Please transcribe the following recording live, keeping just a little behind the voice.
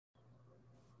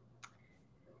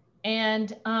And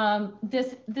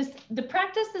the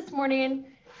practice this morning,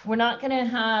 we're not going to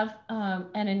have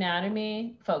an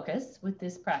anatomy focus with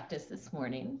this practice this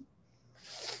morning.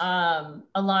 A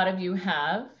lot of you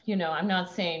have, I'm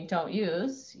not saying don't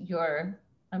use your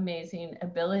amazing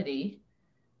ability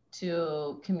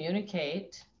to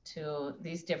communicate to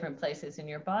these different places in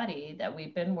your body that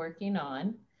we've been working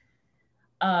on.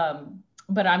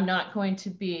 But I'm not going to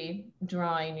be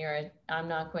I'm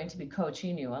not going to be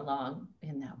coaching you along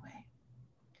in that way.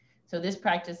 So this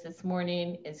practice this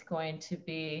morning is going to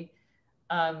be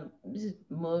just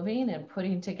moving and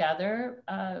putting together,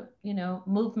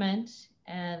 movement,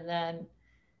 and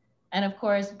of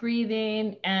course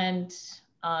breathing. And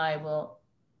I will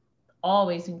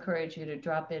always encourage you to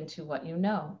drop into what you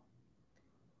know,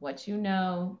 what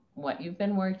you've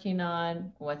been working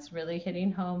on, what's really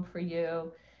hitting home for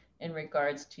you in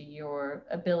regards to your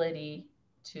ability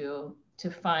to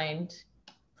find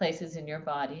places in your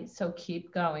body. So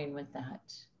keep going with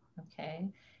that, okay?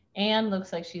 Anne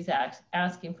looks like she's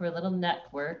asking for a little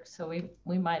neck work, so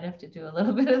we might have to do a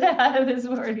little bit of that this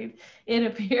morning, it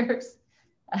appears.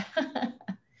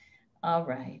 All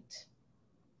right.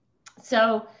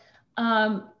 So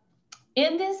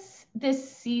in this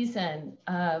season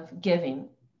of giving,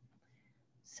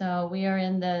 so we are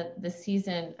in the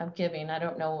season of giving. I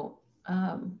don't know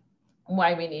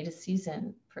why we need a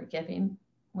season for giving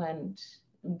when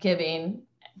giving,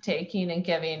 taking and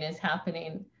giving is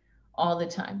happening all the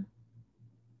time,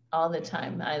 all the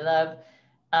time. I love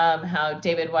how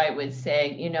David Whyte would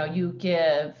say, you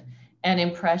give an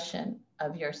impression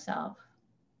of yourself.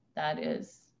 That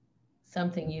is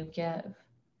something you give.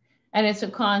 And it's a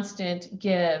constant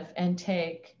give and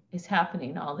take is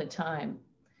happening all the time.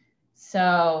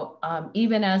 So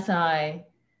even as I'm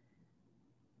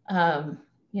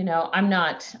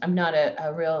not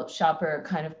a real shopper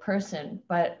kind of person,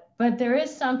 but there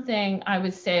is something I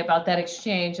would say about that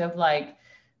exchange of, like,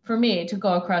 for me to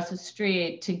go across the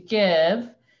street to give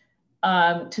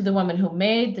to the woman who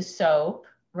made the soap,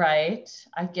 right?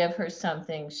 I give her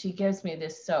something. She gives me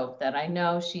this soap that I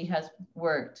know she has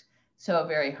worked so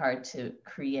very hard to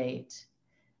create.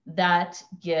 That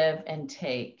give and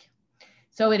take.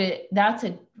 So that's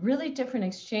a really different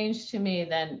exchange to me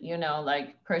than,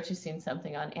 like purchasing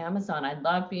something on Amazon. I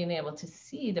love being able to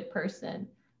see the person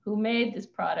who made this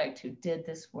product, who did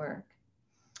this work.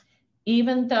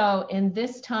 Even though in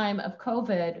this time of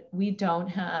COVID, we don't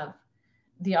have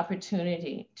the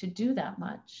opportunity to do that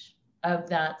much of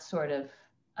that sort of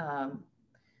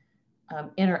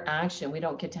interaction. We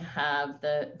don't get to have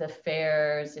the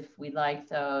fairs, if we like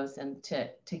those, and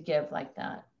to give like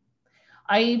that.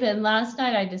 Last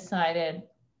night I decided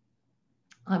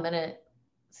I'm going to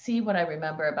see what I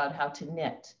remember about how to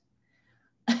knit.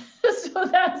 So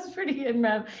that's pretty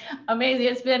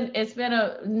amazing. It's been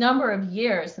a number of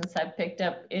years since I picked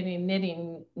up any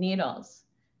knitting needles,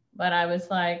 but I was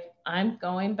like, I'm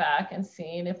going back and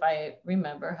seeing if I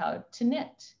remember how to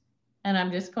knit. And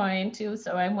I'm just going to,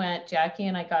 so I went, Jackie,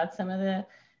 and I got some of the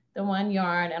one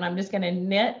yarn, and I'm just going to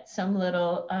knit some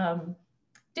little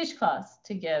dishcloths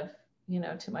to give,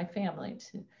 to my family.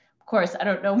 Of course, I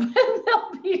don't know when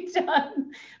they'll be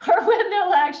done or when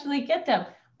they'll actually get them,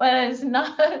 but it's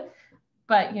not,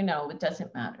 but it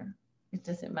doesn't matter. It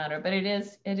doesn't matter, but it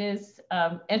is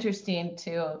interesting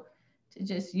to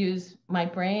just use my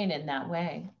brain in that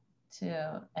way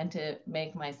to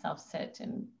make myself sit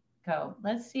and go,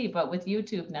 let's see. But with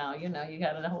YouTube now, you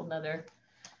got a whole nother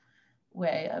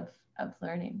way of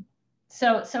learning.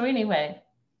 So anyway,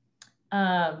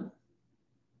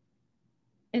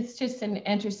 it's just an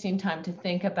interesting time to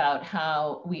think about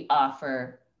how we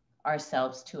offer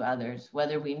ourselves to others,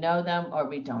 whether we know them or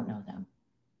we don't know them.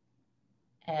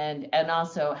 And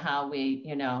also how we,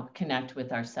 connect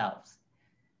with ourselves,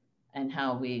 and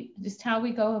how we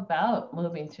go about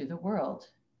moving through the world.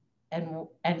 And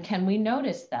can we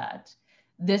notice that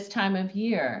this time of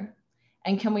year?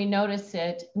 And can we notice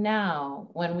it now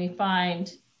when we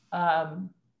find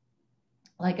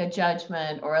like a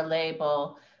judgment or a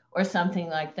label or something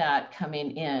like that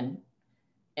coming in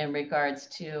regards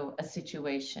to a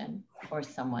situation or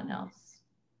someone else?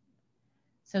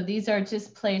 So these are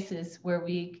just places where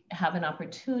we have an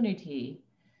opportunity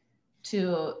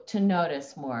to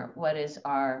notice more. What is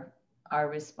our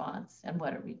response, and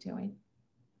what are we doing?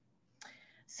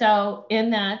 So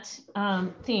in that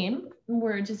theme,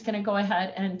 we're just going to go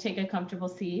ahead and take a comfortable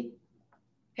seat.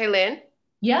 Hey, Lynn.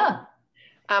 Yeah.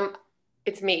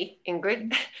 It's me,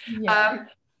 Ingrid. Yeah.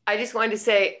 I just wanted to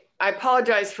say, I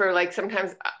apologize for, like,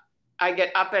 sometimes I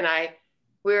get up and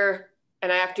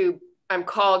I'm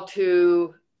called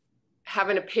to have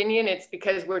an opinion. It's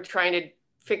because we're trying to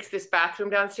fix this bathroom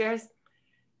downstairs.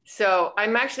 So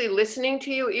I'm actually listening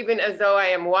to you even as though I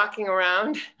am walking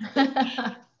around.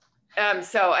 And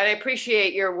I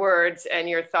appreciate your words and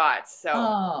your thoughts.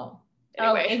 So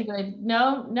anyway. Ingrid,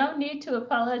 no need to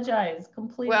apologize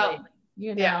completely. Well,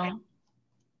 you know, yeah.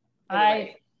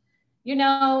 Anyway. When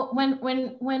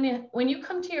you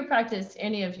come to your practice,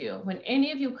 when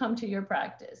any of you come to your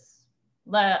practice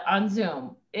on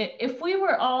Zoom, if we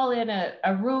were all in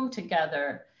a room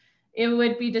together, it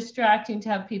would be distracting to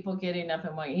have people getting up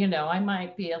and going, I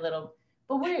might be a little,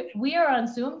 but we are on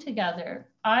Zoom together.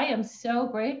 I am so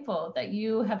grateful that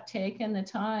you have taken the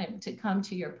time to come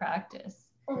to your practice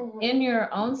in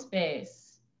your own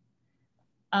space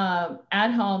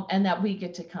at home, and that we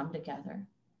get to come together.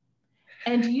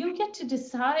 And you get to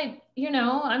decide, we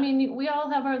all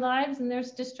have our lives and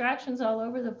there's distractions all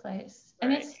over the place.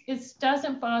 Right. And it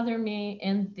doesn't bother me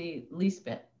in the least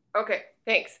bit. Okay,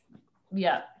 thanks.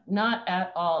 Yeah, not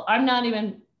at all. I'm not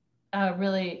even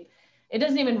really, it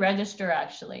doesn't even register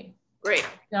actually. Great.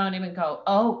 Don't even go,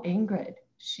 oh, Ingrid,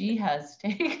 she has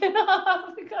taken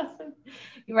off because of,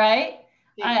 right?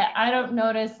 I don't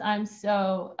notice. I'm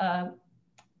so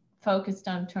focused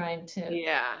on trying to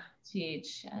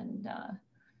teach and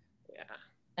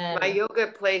my yoga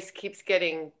place keeps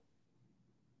getting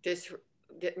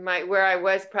where I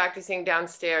was practicing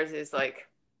downstairs is like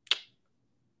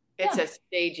it's a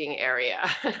staging area.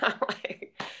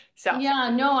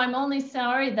 I'm only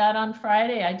sorry that on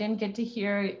Friday I didn't get to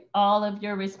hear all of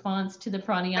your response to the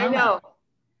pranayama. I know,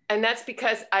 and that's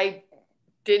because I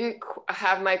didn't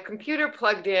have my computer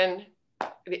plugged in,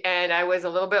 and I was a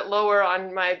little bit lower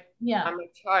on my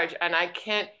charge, and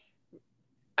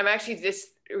I'm actually just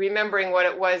remembering what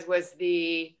it was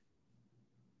the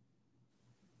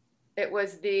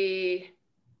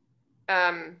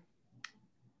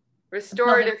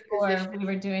restorative position. We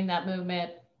were doing that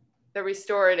movement. The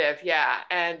restorative,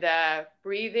 and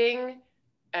breathing,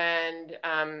 and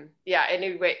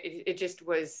anyway, it just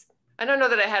was, I don't know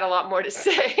that I had a lot more to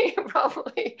say,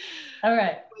 probably. All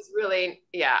right. It was really,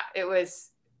 it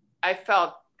was, I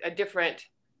felt a different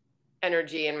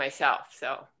energy in myself.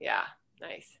 So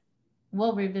nice.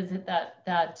 We'll revisit that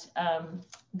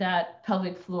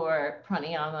pelvic floor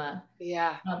pranayama.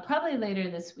 Probably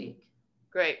later this week.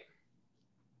 Great.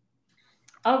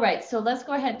 All right, so let's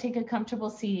go ahead and take a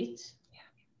comfortable seat.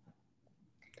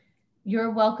 You're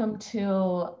welcome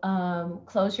to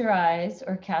close your eyes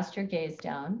or cast your gaze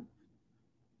down.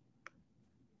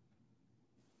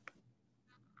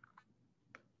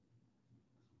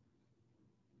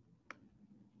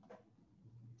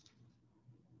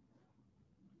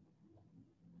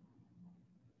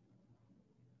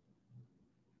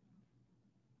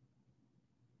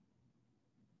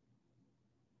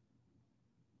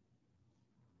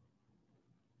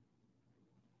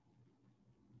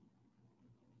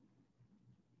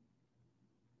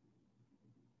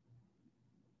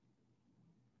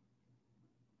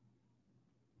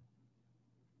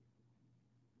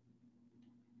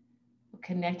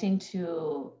 Connecting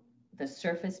to the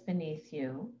surface beneath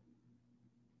you,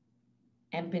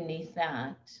 and beneath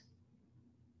that,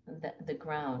 the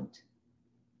ground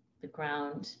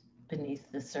beneath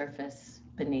the surface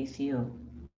beneath you.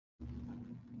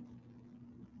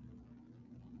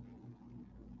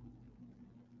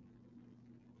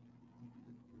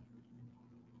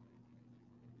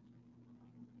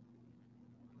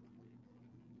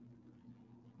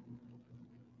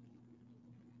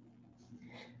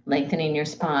 Lengthening your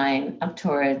spine up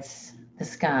towards the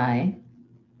sky.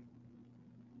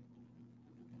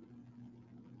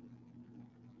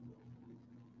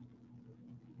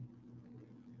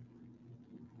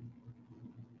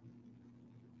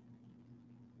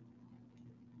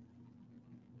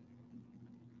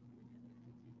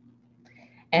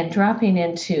 And dropping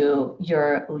into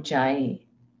your ujjayi.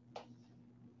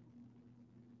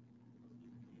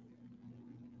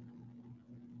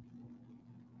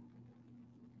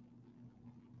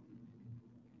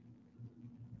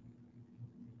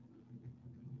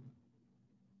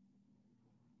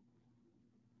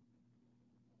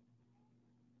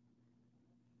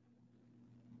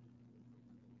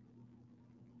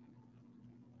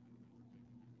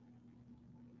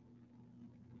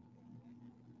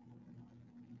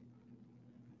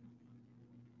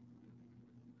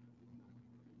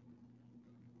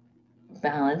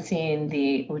 Balancing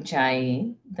the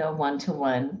ujjayi, the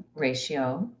 1-to-1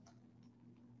 ratio.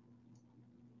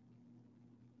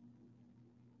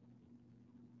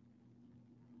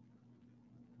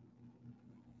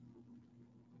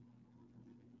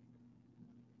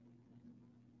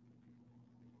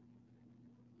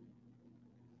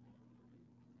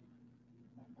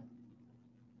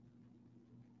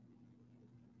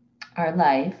 Our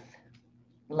life,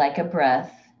 like a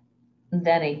breath,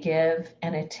 then a give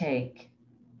and a take,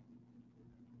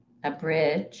 a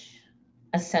bridge,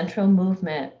 a central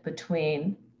movement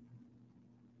between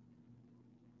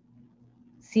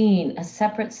seeing a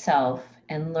separate self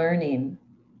and learning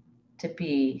to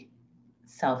be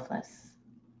selfless.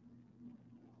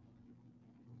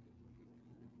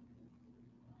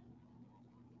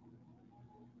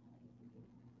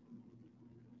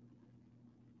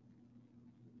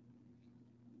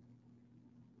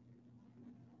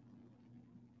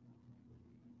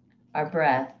 Our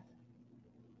breath,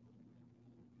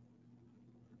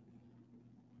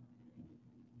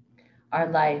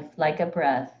 our life, like a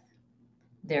breath,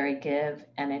 there a give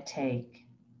and a take.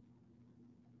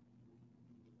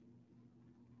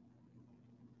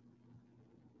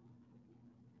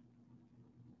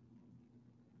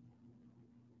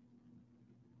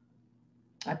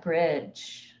 A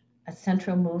bridge, a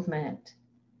central movement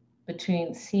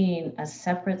between seeing a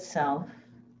separate self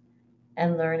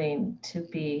and learning to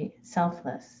be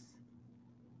selfless.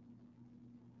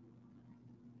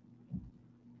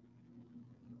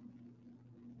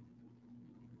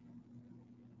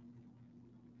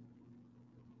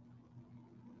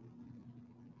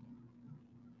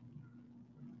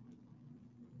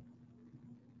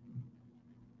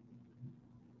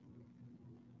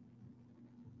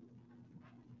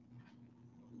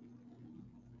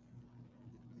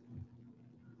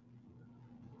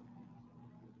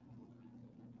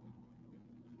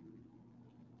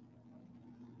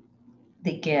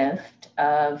 The gift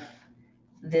of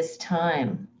this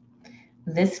time,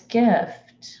 this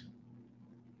gift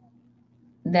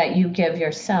that you give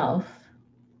yourself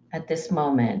at this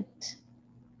moment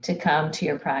to come to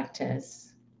your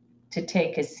practice, to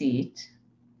take a seat,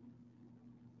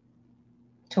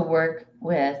 to work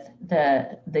with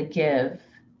the give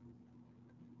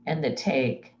and the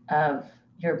take of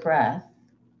your breath.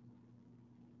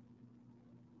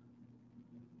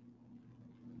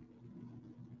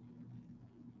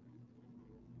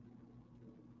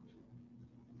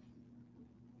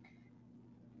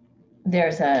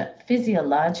 There's a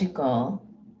physiological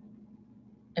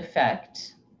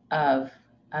effect of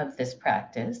this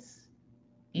practice,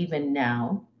 even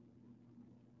now.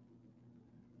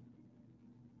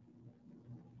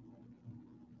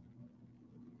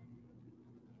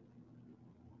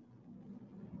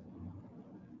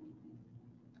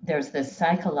 There's the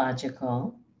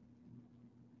psychological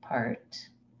part.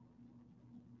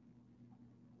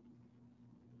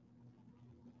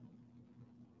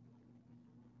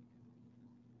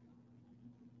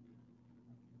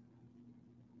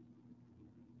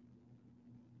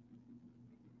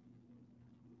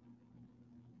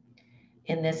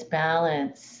 In this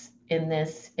balance, in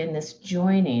this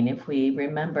joining, if we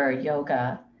remember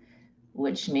yoga,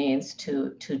 which means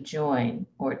to join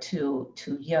or to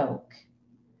yoke,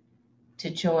 to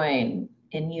join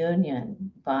in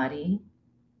union, body,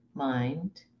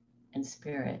 mind, and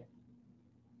spirit.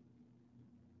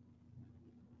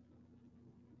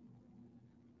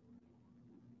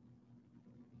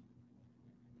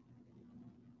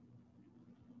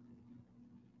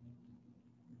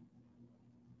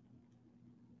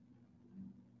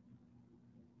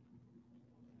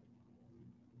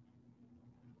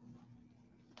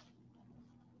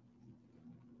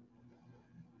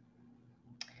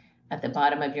 At the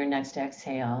bottom of your next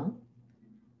exhale,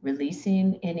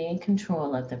 releasing any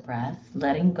control of the breath,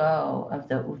 letting go of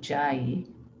the ujjayi.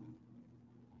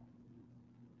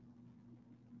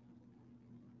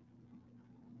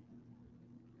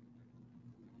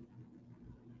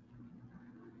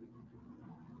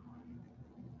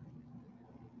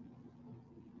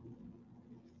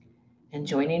 And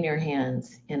joining your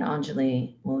hands in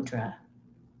Anjali Mudra.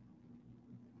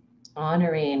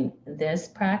 Honoring this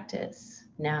practice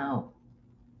now.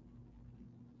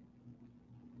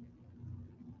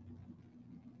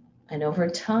 And over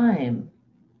time,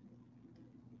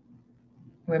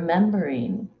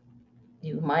 remembering,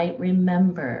 you might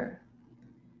remember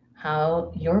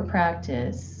how your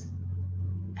practice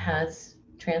has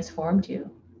transformed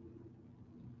you.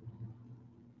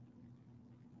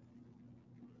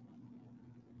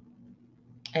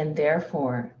 And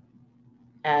therefore,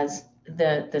 as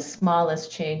the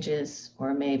smallest changes,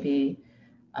 or maybe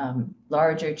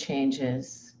larger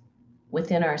changes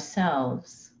within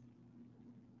ourselves,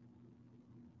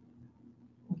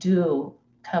 do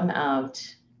come out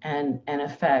and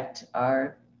affect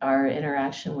our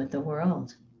interaction with the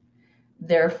world.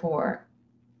 Therefore,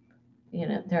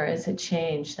 there is a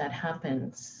change that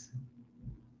happens.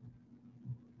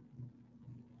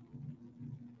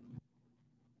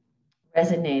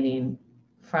 Resonating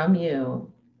from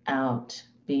you out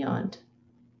beyond.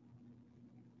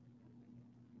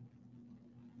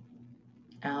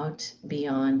 Out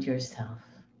beyond yourself.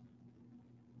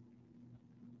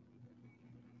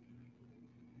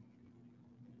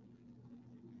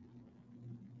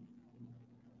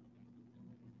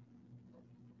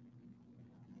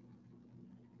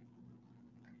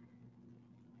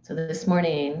 So this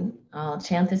morning, I'll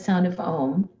chant the sound of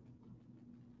Om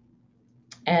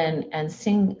and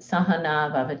sing Sahana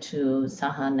Vavatu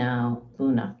Sahana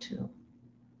Bhunaktu.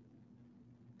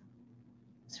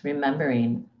 It's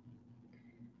remembering,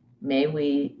 may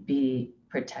we be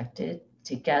protected.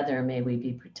 Together, may we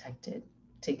be protected.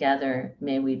 Together,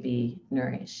 may we be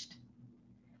nourished.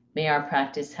 May our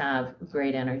practice have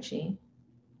great energy.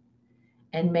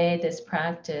 And may this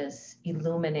practice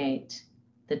illuminate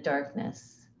the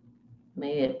darkness.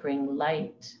 May it bring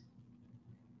light.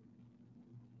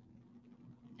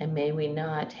 And may we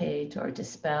not hate or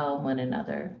dispel one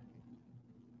another.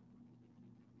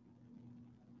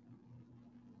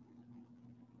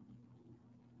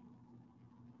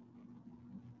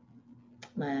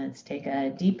 Let's take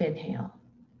a deep inhale.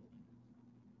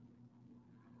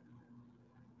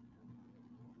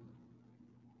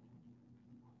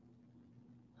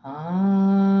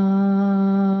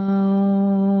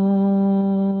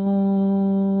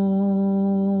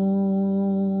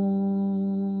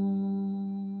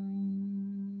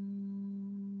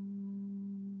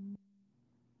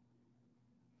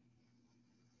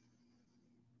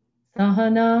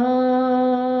 Sahana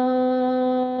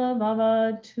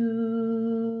Vavatu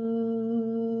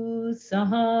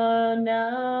Sahana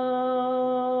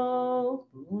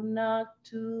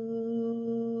Bhunaktu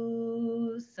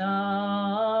Saviryam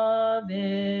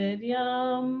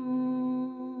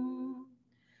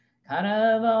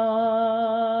Karavavai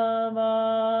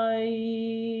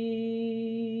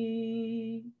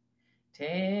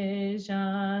Tejasvinavarim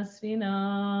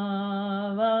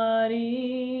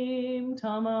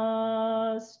Tamastu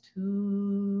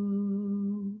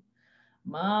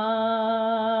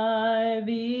My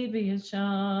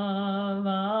Vivyashavai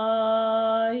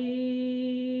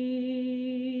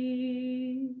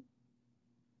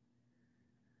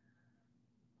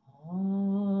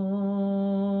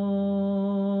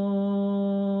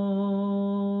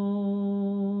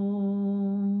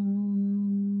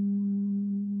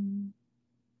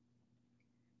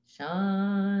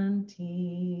Shanti,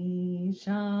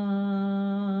 Shanti,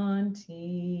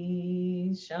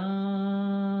 Shanti.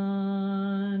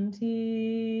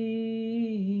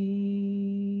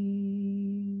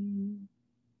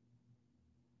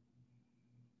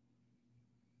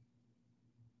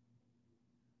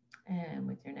 And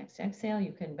with your next exhale,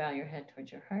 you can bow your head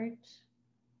towards your heart.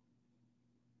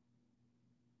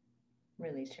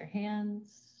 Release your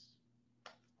hands.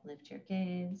 Lift your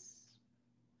gaze.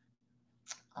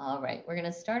 All right, we're going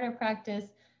to start our practice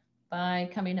by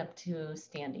coming up to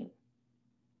standing.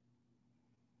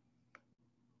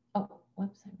 Oh,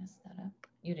 whoops, I messed that up.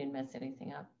 You didn't mess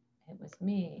anything up. It was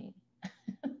me.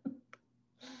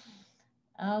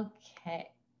 Okay,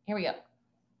 here we go.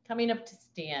 Coming up to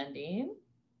standing.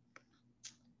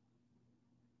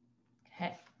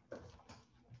 Okay.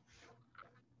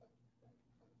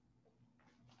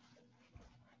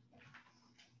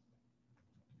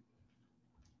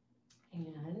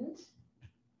 And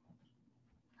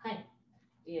hi,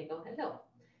 Diego, hello.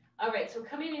 All right, so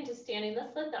coming into standing,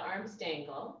 let's let the arms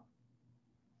dangle.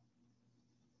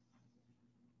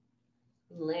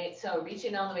 So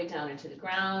reaching all the way down into the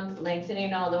ground,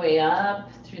 lengthening all the way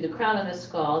up through the crown of the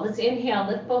skull. Let's inhale,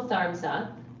 lift both arms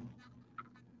up.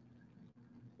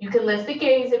 You can lift the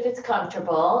gaze if it's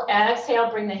comfortable.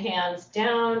 Exhale, bring the hands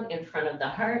down in front of the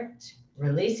heart,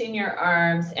 releasing your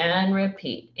arms and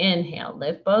repeat. Inhale,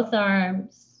 lift both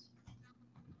arms.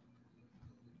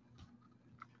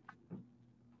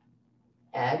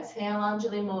 Exhale,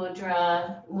 Anjali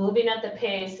Mudra, moving at the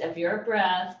pace of your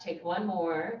breath. Take one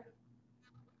more.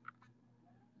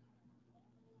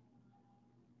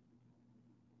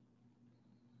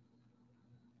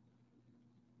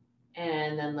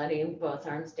 And then letting both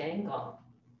arms dangle.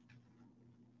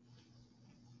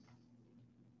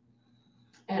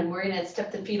 And we're gonna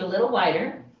step the feet a little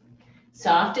wider,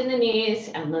 soften the knees,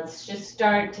 and let's just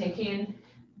start taking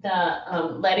the,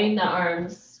 letting the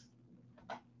arms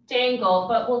dangle,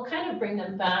 but we'll kind of bring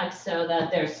them back so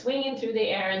that they're swinging through the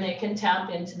air and they can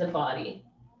tap into the body.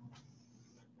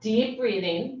 Deep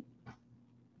breathing.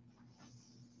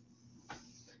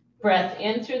 Breath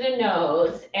in through the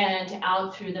nose and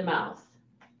out through the mouth.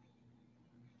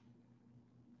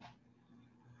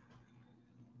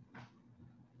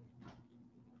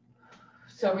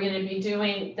 So we're going to be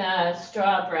doing the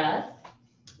straw breath.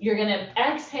 You're gonna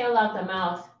exhale out the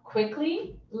mouth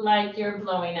quickly, like you're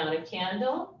blowing out a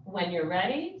candle. When you're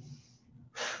ready,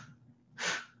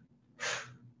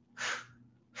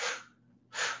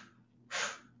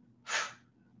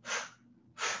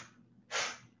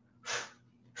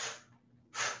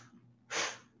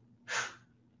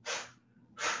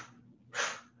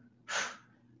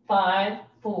 five,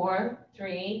 4,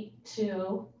 3,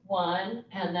 2, 1,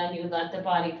 and then you let the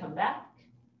body come back.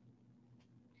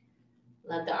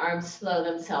 Let the arms slow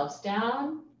themselves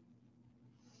down.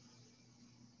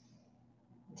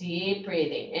 Deep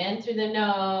breathing in through the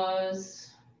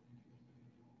nose.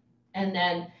 And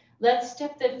then let's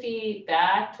step the feet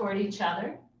back toward each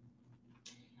other.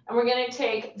 And we're going to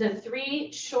take the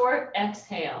 3 short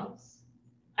inhales,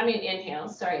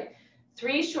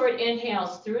 3 short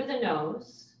inhales through the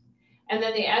nose. And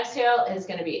then the exhale is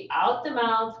going to be out the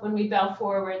mouth when we bow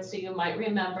forward. So you might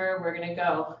remember we're going to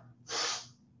go.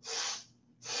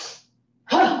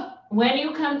 When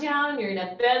you come down, you're going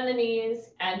to bend the knees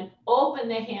and open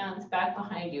the hands back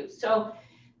behind you. So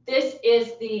this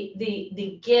is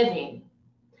the giving,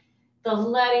 the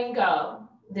letting go.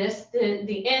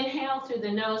 The inhale through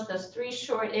the nose, those 3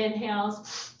 short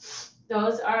inhales,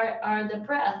 those are the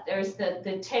breath. There's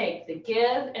the take, the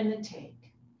give and the take.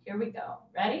 Here we go.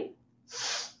 Ready?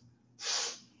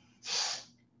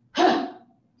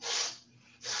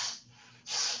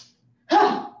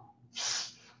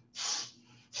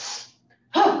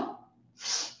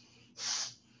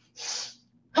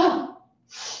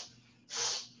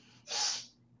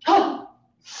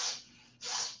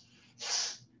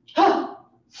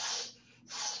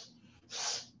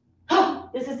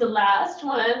 This is the last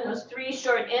one, those 3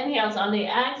 short inhales. On the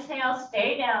exhale,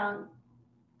 stay down.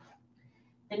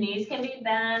 The knees can be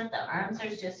bent, the arms are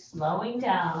just slowing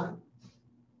down.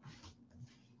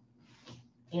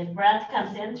 The breath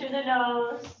comes in through the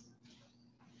nose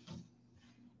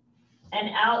and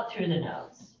out through the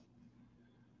nose.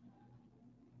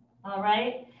 All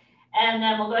right, and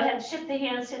then we'll go ahead and shift the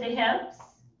hands to the hips.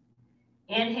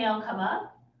 Inhale, come up.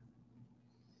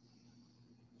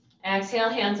 Exhale,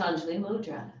 hands Anjali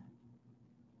Mudra.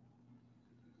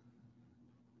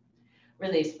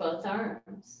 Release both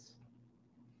arms.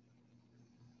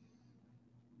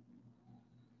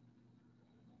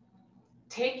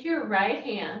 Take your right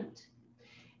hand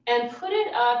and put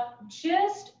it up,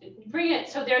 just bring it,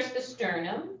 so there's the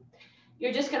sternum.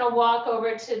 You're just gonna walk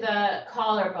over to the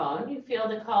collarbone. You feel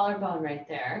the collarbone right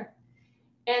there.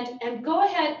 And go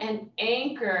ahead and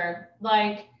anchor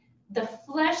like the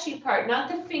fleshy part, not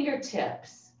the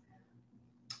fingertips,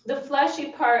 the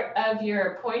fleshy part of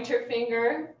your pointer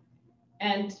finger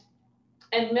and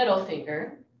middle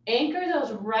finger. Anchor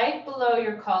those right below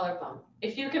your collarbone.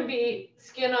 If you can be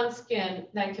skin on skin,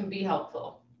 that can be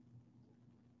helpful.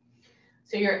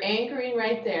 So you're anchoring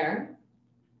right there.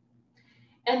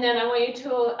 And then I want you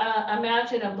to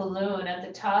imagine a balloon at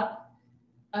the top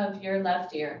of your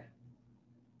left ear,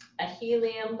 a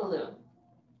helium balloon.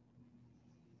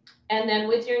 And then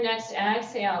with your next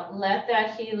exhale, let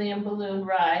that helium balloon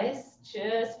rise.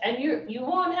 And you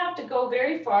won't have to go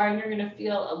very far, and you're gonna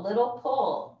feel a little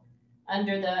pull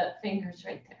under the fingers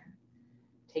right there.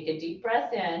 Take a deep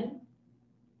breath in.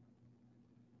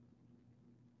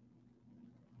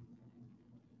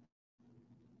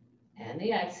 And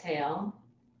the exhale.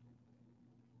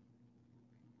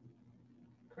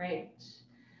 Great.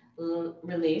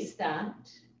 Release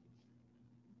that.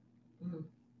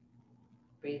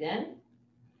 Breathe in.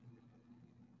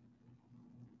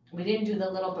 We didn't do the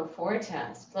little before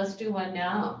test. Let's do one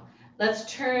now.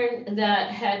 Let's turn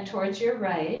that head towards your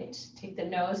right. Take the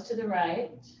nose to the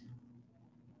right.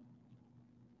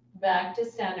 Back to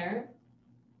center.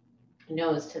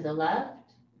 Nose to the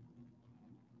left.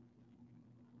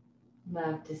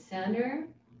 Back to center.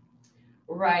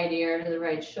 Right ear to the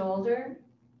right shoulder.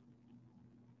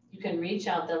 You can reach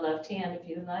out the left hand if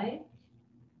you like.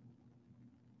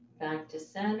 Back to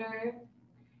center.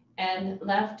 And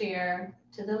left ear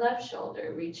to the left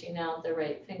shoulder, reaching out the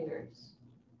right fingers.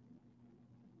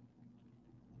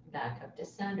 Back up to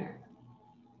center.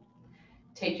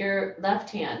 Take your left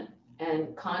hand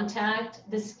and contact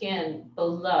the skin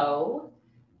below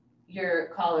your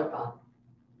collarbone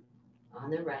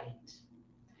on the right.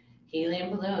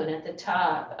 Helium balloon at the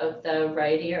top of the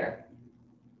right ear.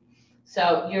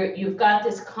 So you've got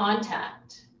this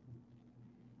contact.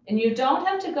 And you don't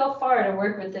have to go far to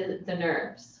work with the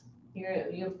nerves. You're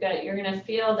going to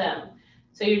feel them.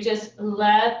 So you just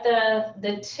let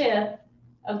the tip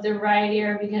of the right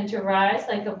ear begin to rise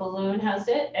like a balloon has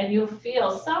it, and you'll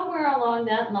feel somewhere along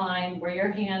that line where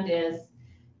your hand is,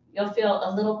 you'll feel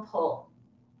a little pull.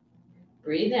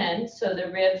 Breathe in so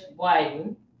the ribs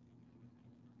widen.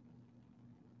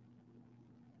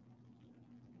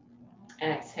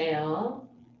 Exhale.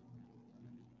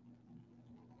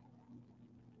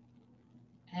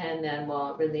 And then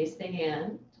we'll release the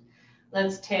hand.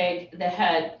 Let's take the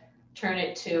head, turn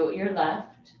it to your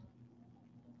left,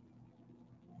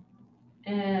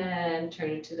 and turn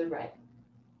it to the right.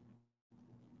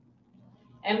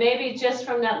 And maybe just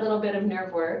from that little bit of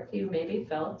nerve work, you maybe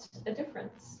felt a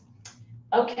difference.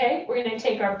 Okay, we're going to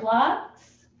take our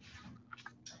blocks.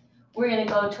 We're going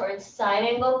to go towards side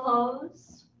angle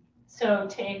pose. So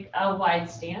take a wide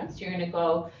stance. You're going to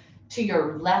go to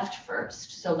your left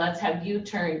first. So let's have you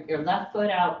turn your left foot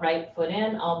out, right foot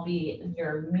in. I'll be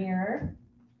your mirror.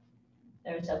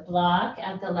 There's a block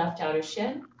at the left outer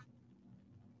shin.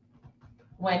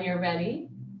 When you're ready,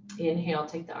 inhale,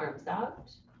 take the arms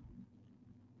out.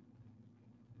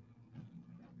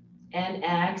 And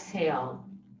exhale,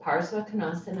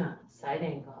 Parsvakonasana, side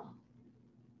angle.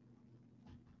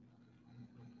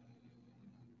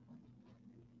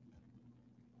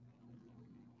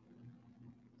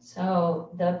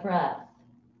 So the breath,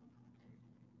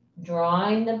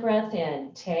 drawing the breath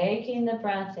in, taking the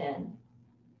breath in.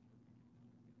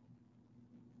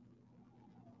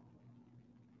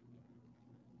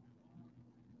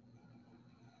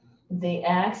 The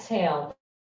exhale,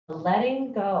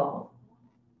 letting go.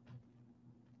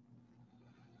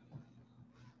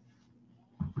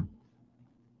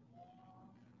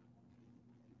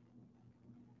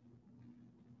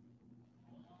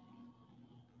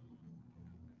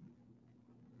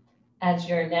 As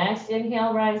your next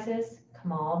inhale rises,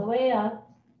 come all the way up.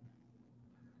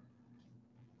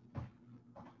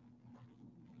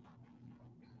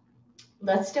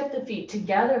 Let's step the feet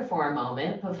together for a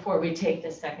moment before we take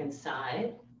the second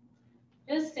side.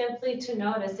 Just simply to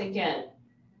notice again,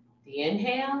 the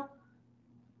inhale.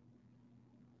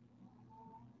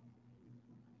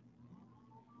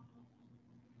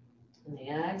 And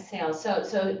the exhale.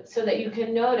 So that you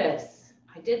can notice,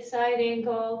 I did side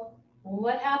angle.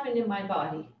 What happened in my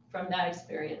body from that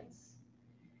experience?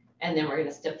 And then we're going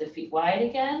to step the feet wide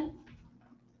again.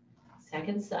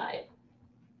 Second side.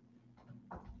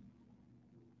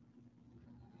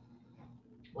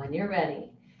 When you're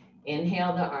ready,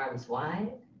 inhale the arms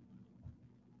wide.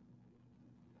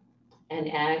 And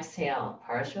exhale,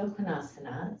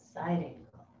 Parsvakonasana, side angle.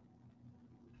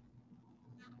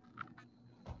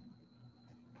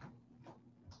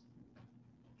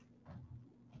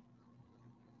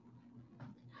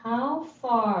 How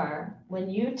far, when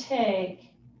you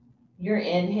take your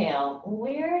inhale,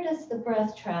 where does the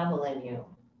breath travel in you?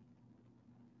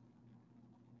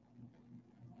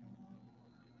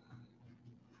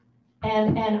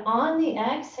 And on the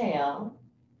exhale,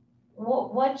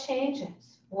 what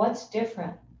changes? What's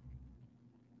different?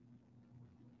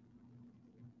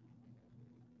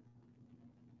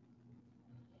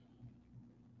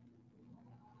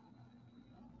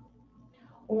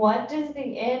 What does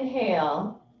the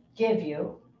inhale give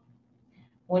you?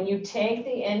 When you take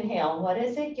the inhale, what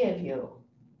does it give you?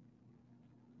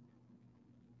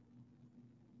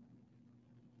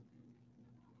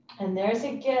 And there's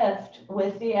a gift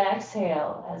with the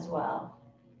exhale as well.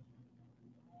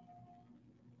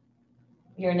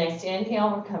 Your next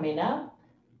inhale, we're coming up.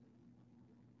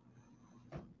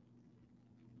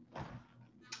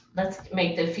 Let's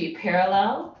make the feet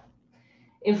parallel.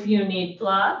 If you need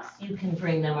blocks, you can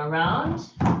bring them around.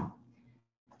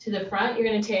 To the front, you're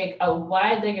going to take a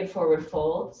wide-legged forward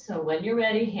fold. So when you're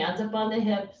ready, hands up on the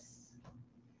hips.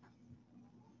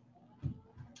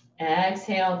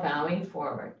 Exhale, bowing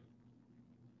forward.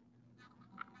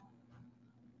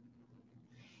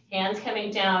 Hands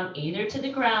coming down either to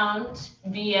the ground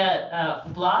via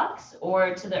blocks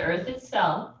or to the earth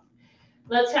itself.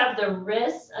 Let's have the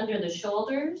wrists under the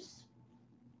shoulders.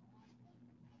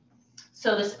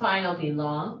 So the spine will be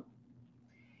long.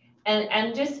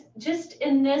 And just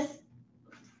in this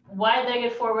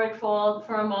wide-legged forward fold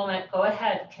for a moment, go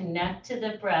ahead, connect to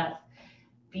the breath.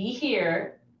 Be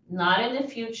here, not in the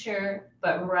future,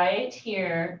 but right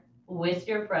here with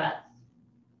your breath.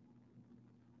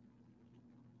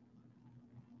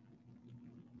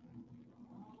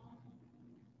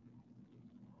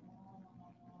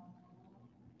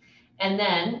 And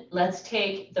then let's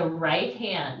take the right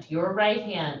hand, your right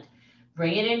hand,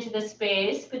 bring it into the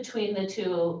space between the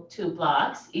two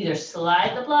blocks. Either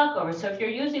slide the block over. So if you're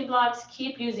using blocks,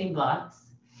 keep using blocks.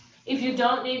 If you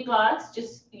don't need blocks,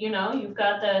 just, you've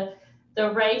got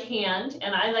the right hand,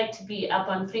 and I like to be up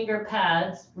on finger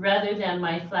pads rather than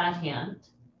my flat hand.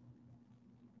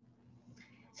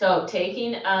 So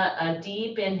taking a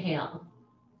deep inhale.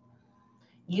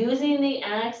 Using the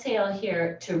exhale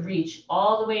here to reach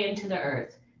all the way into the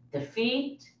earth. The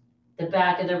feet, The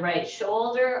back of the right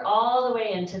shoulder all the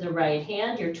way into the right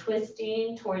hand. You're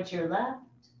twisting towards your left.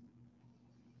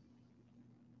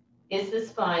 Is the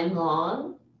spine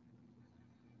long?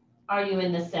 Are you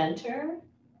in the center?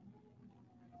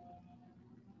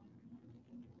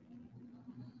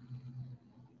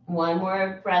 One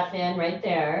more breath in right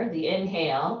there, the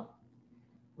inhale.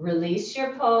 Release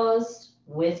your pose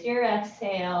with your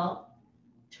exhale,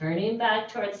 turning back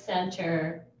towards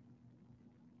center,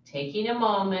 taking a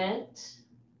moment.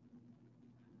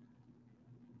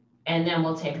 And then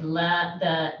we'll take your left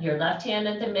hand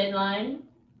at the midline,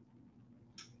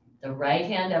 the right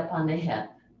hand up on the hip.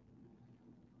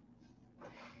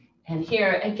 And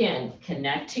here again,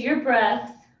 connect to your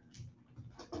breath.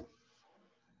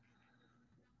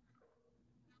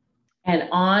 And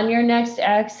on your next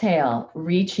exhale,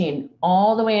 reaching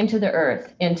all the way into the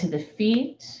earth, into the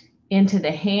feet, into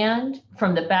the hand,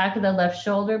 from the back of the left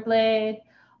shoulder blade,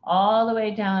 all the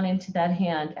way down into that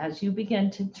hand as you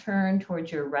begin to turn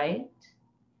towards your right.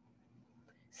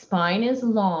 Spine is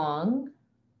long.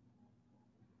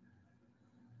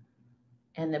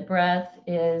 And the breath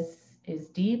is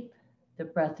deep. The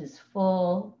breath is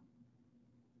full.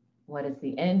 What is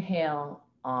the inhale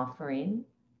offering?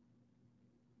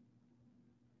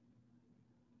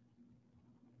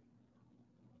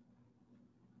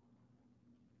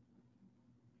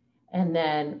 And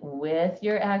then with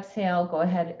your exhale, go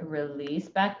ahead and release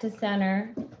back to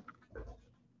center.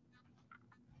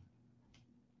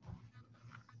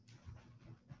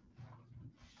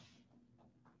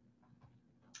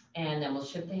 And then we'll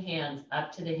shift the hands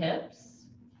up to the hips.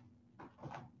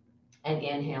 And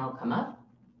inhale, come up.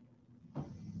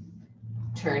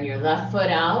 Turn your left foot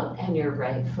out and your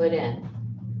right foot in.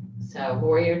 So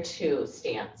warrior two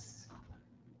stance.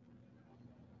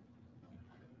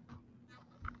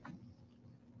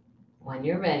 When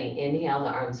you're ready, inhale the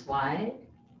arms wide.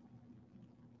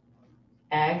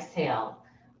 Exhale,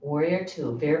 warrior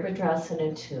two,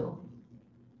 Virabhadrasana 2.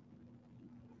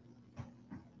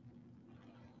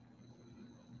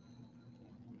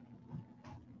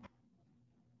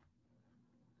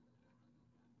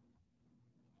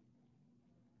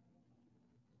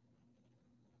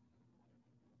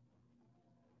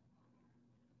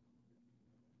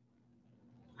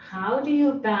 How do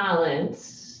you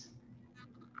balance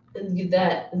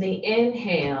the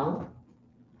inhale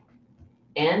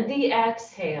and the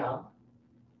exhale?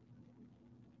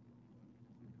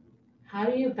 How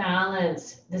do you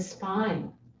balance the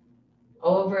spine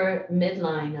over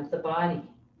midline of the body?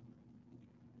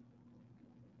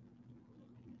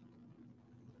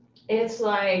 It's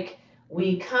like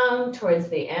we come towards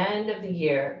the end of the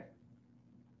year,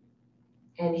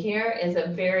 and here is a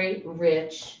very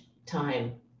rich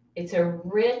time. It's a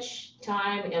rich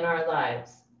time in our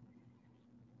lives.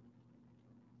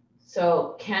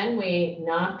 So can we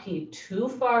not be too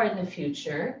far in the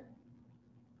future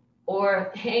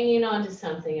or hanging on to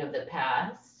something of the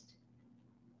past?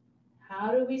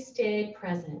 How do we stay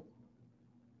present?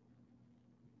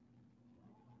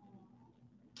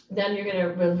 Then you're going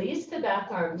to release the back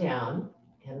arm down,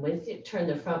 and with it, turn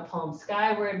the front palm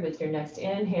skyward with your next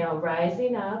inhale,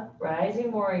 rising up,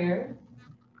 rising warrior.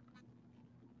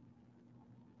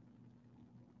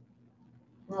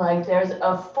 Like there's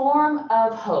a form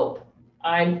of hope.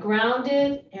 I'm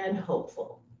grounded and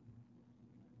hopeful.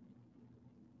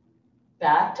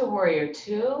 Back to warrior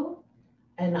two.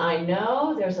 And I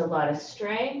know there's a lot of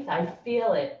strength. I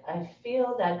feel it. I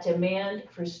feel that demand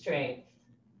for strength.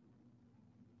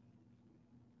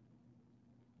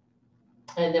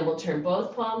 And then we'll turn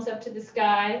both palms up to the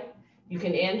sky. You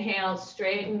can inhale,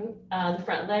 straighten the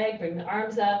front leg, bring the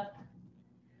arms up,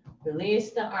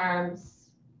 release the arms,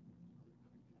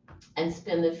 and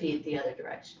spin the feet the other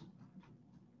direction.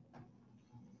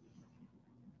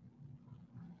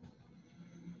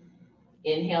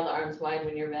 Inhale the arms wide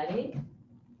when you're ready.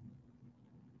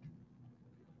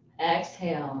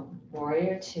 Exhale,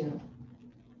 warrior two.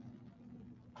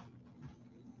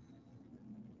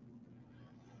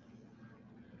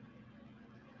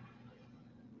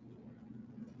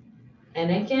 And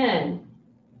again,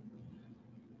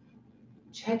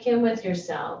 check in with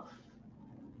yourself.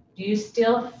 Do you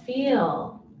still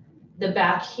feel the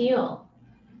back heel?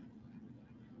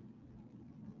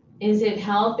 Is it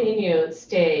helping you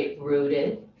stay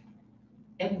rooted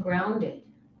and grounded?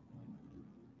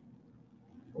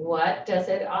 What does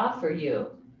it offer you?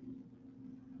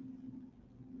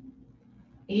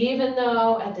 Even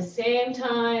though at the same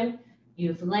time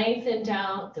you've lengthened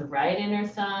out the right inner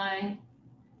thigh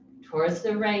towards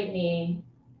the right knee,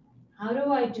 how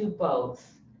do I do both?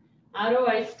 How do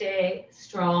I stay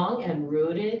strong and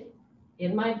rooted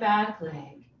in my back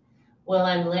leg Well,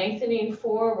 I'm lengthening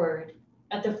forward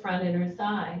at the front inner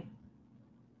thigh.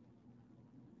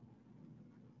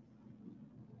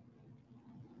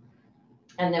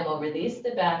 And then we'll release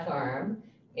the back arm.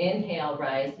 Inhale,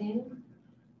 rising.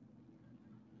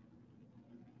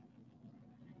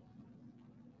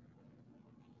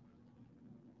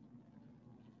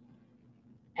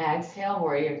 Exhale,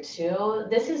 warrior two.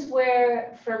 This is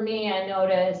where, for me, I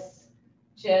notice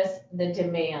just the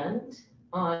demand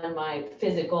on my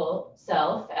physical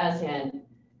self, as in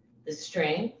the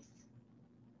strength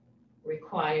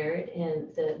required in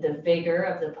the vigor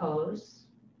of the pose.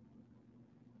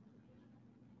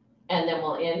 And then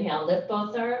we'll inhale, lift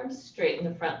both arms, straighten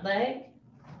the front leg.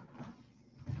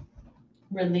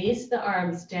 Release the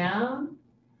arms down.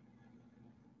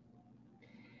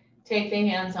 Take the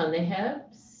hands on the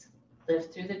hips.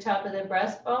 Lift through the top of the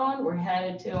breastbone. We're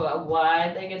headed to a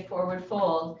wide-legged forward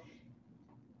fold.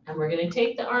 And we're going to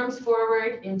take the arms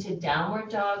forward into downward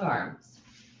dog arms.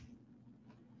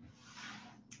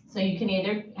 So you can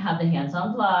either have the hands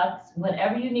on blocks,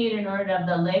 whatever you need in order to have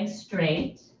the legs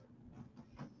straight.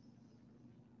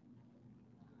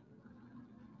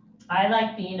 I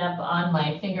like being up on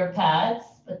my finger pads,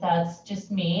 but that's just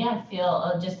me. I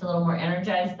feel just a little more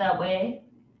energized that way.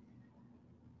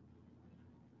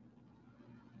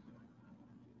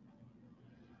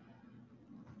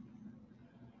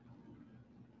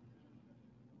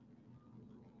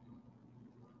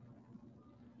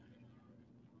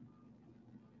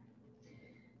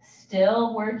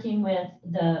 Still working with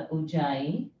the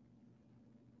Ujjayi.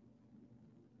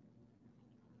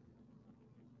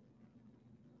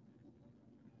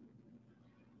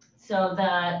 So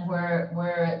that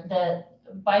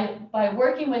by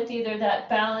working with either that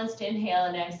balanced inhale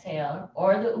and exhale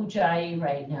or the Ujjayi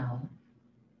right now,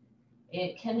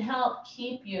 it can help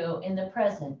keep you in the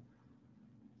present,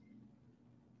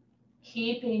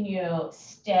 keeping you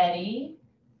steady.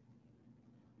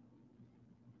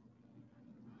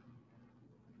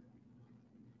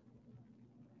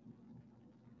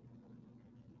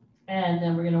 And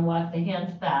then we're going to walk the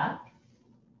hands back,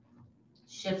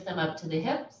 shift them up to the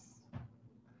hips.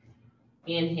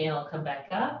 Inhale, come back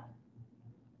up.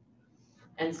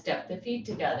 And step the feet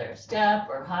together. Step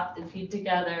or hop the feet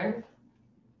together.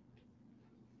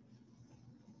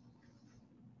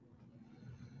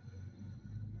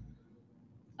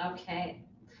 Okay.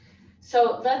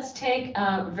 So let's take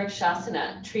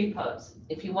Vrikshasana, tree pose.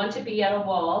 If you want to be at a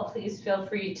wall, please feel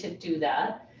free to do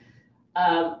that.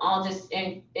 I'll just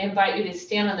invite you to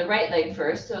stand on the right leg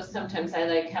first. So sometimes I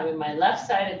like having my left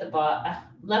side of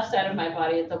my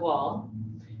body at the wall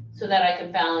so that I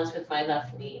can balance with my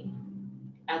left knee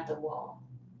at the wall.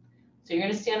 So you're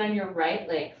going to stand on your right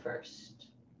leg first.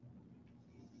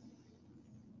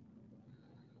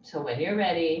 So when you're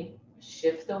ready,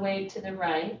 shift the weight to the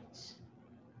right.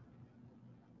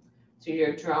 So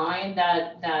you're drawing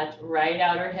that right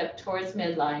outer hip towards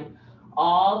midline,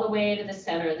 all the way to the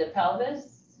center of the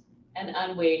pelvis and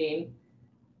unweighting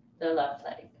the left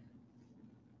leg.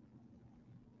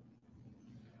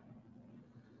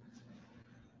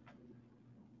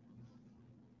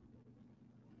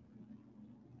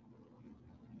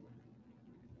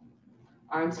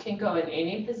 Arms can go in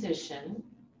any position.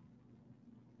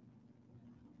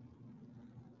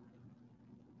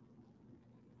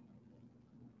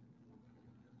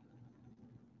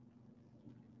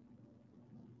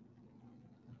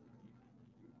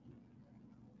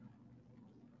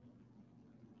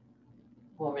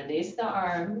 We'll release the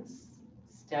arms,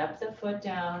 step the foot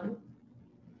down.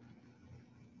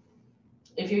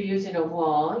 If you're using a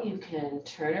wall, you can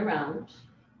turn around.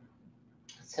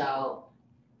 So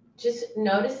just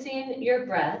noticing your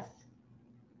breath.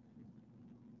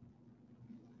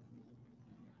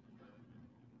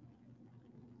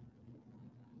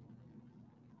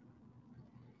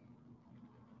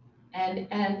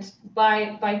 And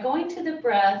by going to the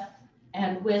breath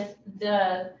and with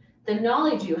the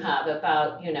knowledge you have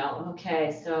about,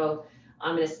 okay, so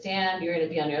I'm going to stand, you're going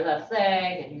to be on your left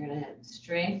leg, and you're going to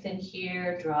strengthen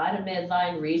here, draw to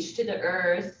midline, reach to the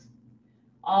earth.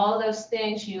 All those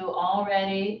things you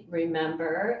already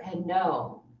remember and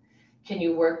know. Can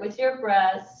you work with your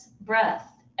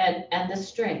breath and the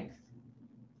strength?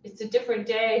 It's a different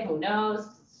day, who knows?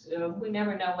 So we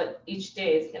never know what each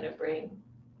day is going to bring.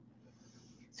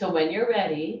 So when you're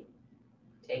ready,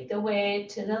 take the weight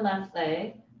to the left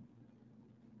leg.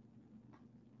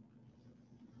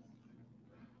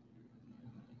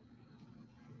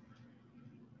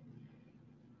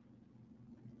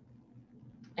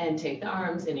 And take the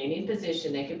arms in any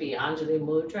position. They could be Anjali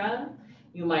Mudra.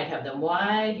 You might have them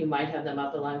wide. You might have them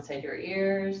up alongside your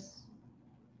ears.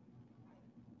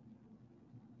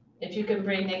 If you can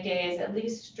bring the gaze at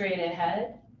least straight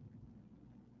ahead.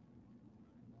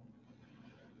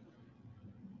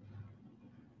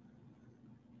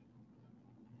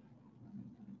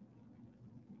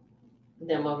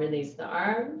 Then we'll release the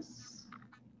arms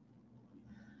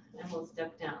and we'll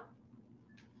step down.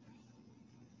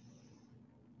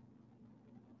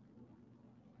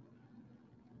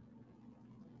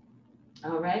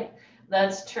 All right,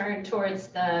 let's turn towards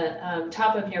the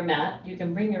top of your mat. You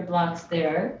can bring your blocks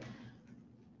there.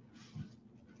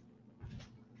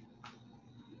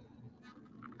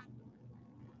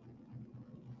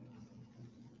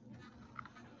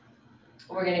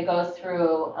 We're going to go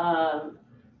through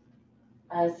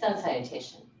a sun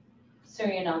salutation,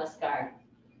 Surya Namaskar.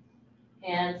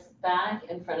 Hands back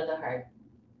in front of the heart.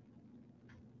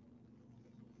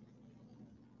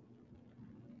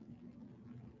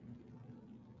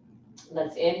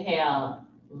 Let's inhale,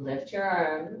 lift your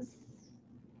arms.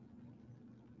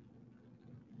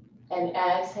 And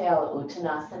exhale,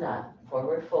 Uttanasana,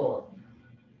 forward fold.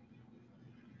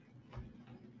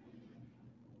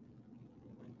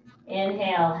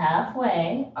 Inhale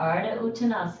halfway, Ardha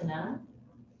Uttanasana.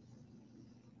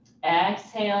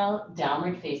 Exhale,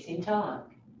 downward facing dog.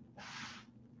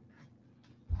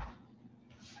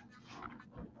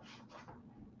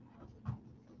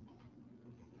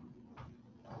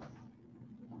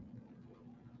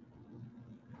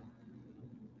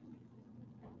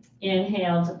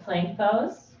 Inhale to plank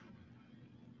pose.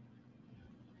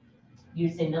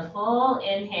 Using the full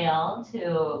inhale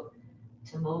to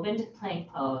move into plank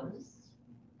pose.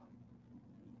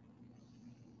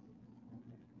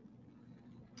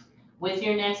 With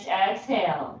your next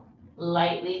exhale,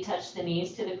 lightly touch the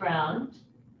knees to the ground.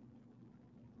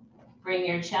 Bring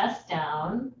your chest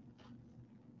down.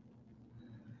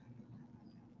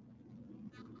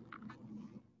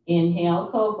 Inhale,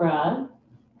 Cobra.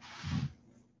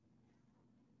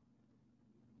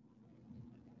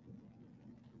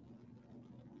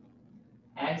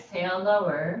 Exhale,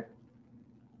 lower.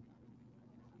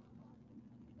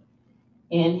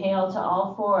 Inhale to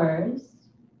all fours.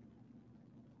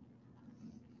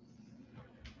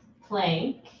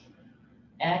 Plank.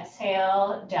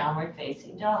 Exhale, downward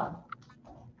facing dog.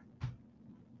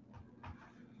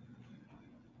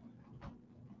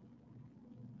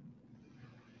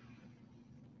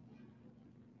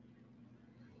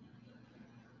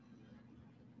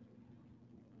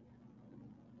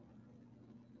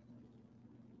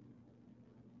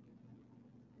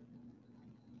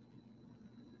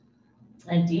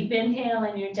 A deep inhale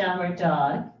in your downward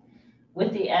dog.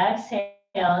 With the exhale,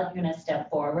 you're going to step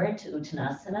forward to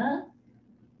Uttanasana.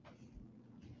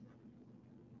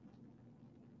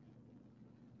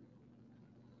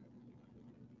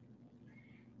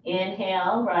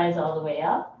 Inhale, rise all the way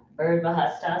up, Urdhva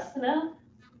Hastasana.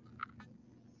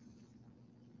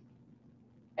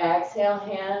 Exhale,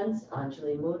 hands,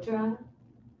 Anjali Mudra.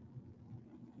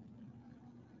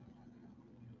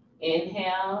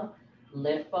 Inhale,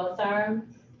 lift both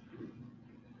arms.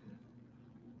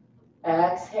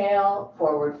 Exhale,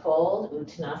 forward fold,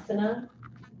 Uttanasana.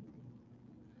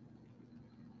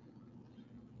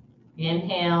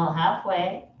 Inhale,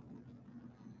 halfway.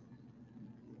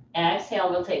 Exhale,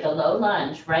 we'll take a low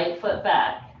lunge, right foot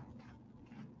back.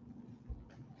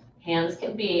 Hands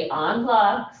can be on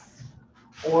blocks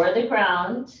or the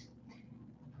ground.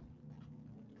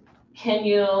 Can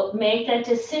you make that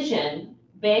decision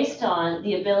based on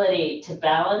the ability to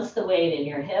balance the weight in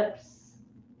your hips?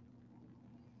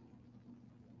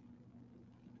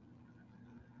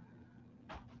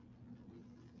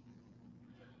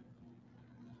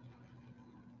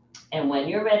 And when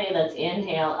you're ready, let's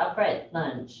inhale, upright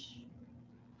lunge.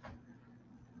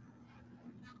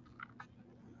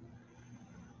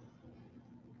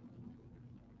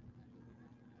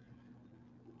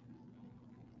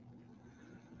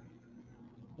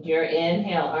 Your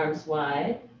inhale, arms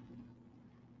wide.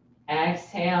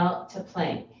 Exhale to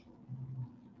plank.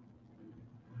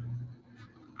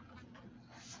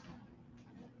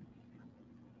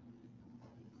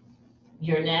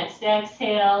 Your next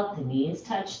exhale, the knees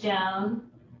touch down,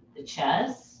 the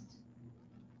chest.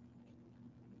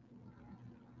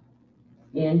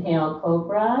 Inhale,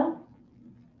 Cobra.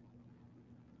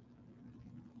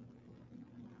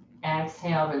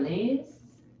 Exhale, release.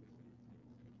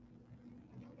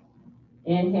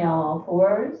 Inhale, all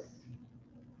fours.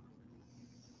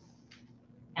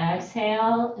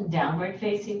 Exhale, downward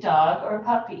facing dog or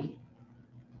puppy.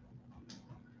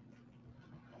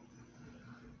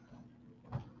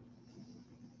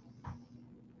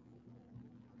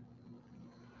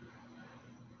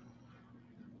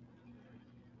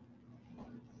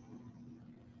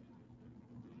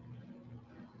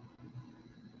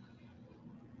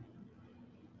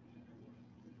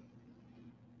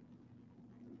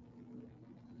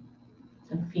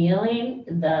 feeling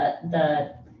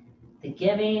the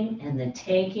giving and the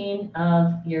taking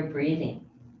of your breathing.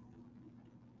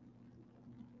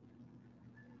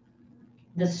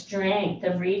 The strength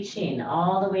of reaching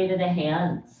all the way to the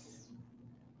hands.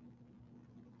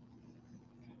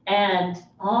 And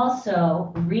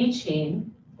also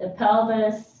reaching the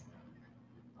pelvis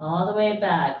all the way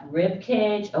back, rib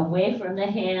cage away from the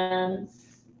hands.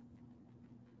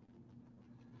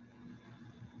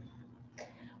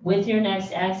 With your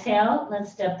next exhale,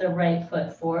 let's step the right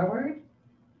foot forward.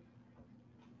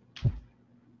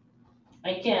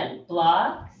 Again,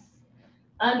 blocks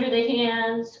under the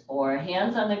hands or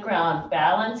hands on the ground,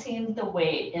 balancing the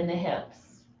weight in the hips.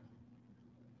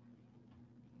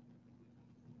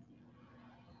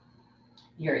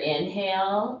 Your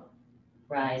inhale,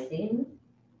 rising.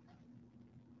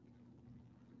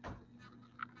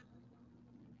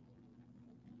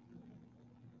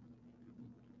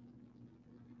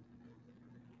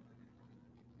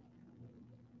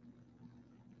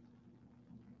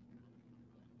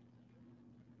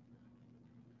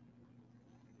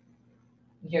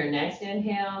 Your next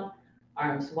inhale,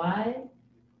 arms wide.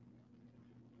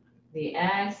 The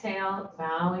exhale,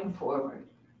 bowing forward.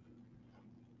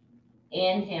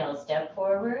 Inhale, step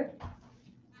forward.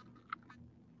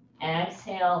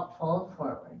 Exhale, fold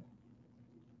forward.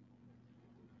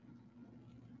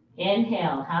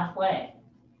 Inhale, halfway.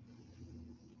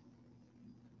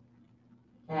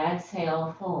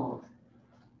 Exhale, fold.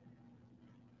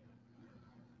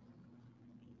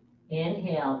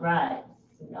 Inhale, rise.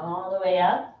 All the way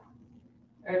up.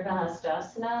 Urdhva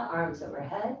Hastasana, arms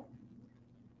overhead.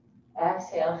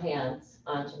 Exhale, hands,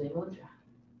 Anjali Mudra.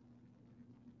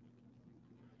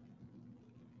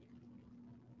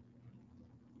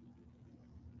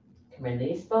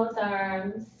 Release both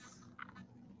arms.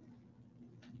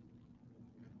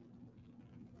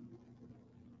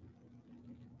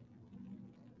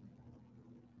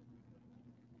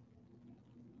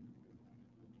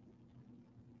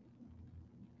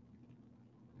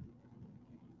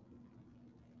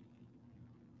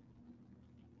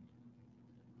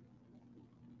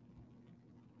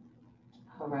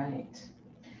 All right.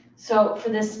 So for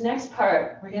this next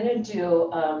part, we're going to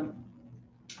do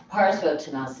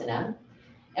Parsvottanasana.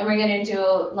 And we're going to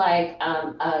do like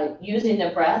using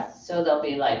the breath. So there'll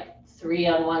be like 3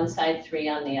 on one side, 3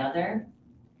 on the other.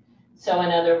 So in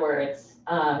other words,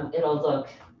 it'll look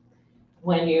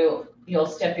when you'll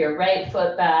step your right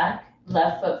foot back,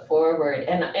 left foot forward.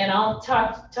 And I'll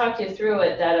talk you through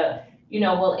it that,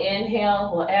 we'll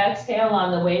inhale, we'll exhale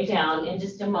on the way down in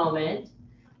just a moment.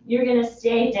 You're going to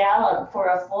stay down for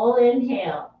a full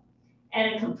inhale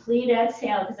and a complete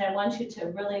exhale because I want you to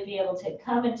really be able to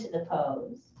come into the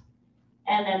pose.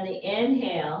 And then the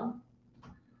inhale,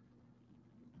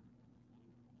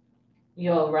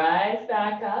 you'll rise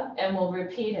back up and we'll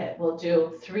repeat it. We'll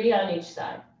do 3 on each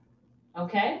side.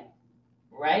 Okay?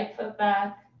 Right foot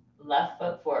back, left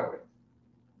foot forward.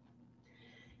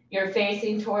 You're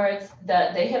facing towards, the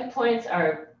hip points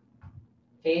are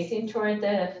facing toward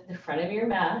the front of your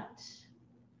mat.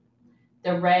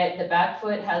 The back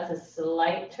foot has a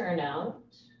slight turnout.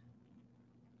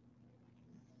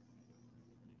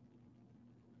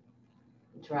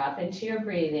 Drop into your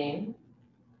breathing.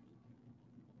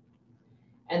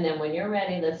 And then when you're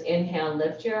ready, let's inhale,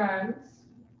 lift your arms.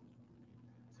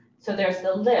 So there's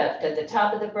the lift at the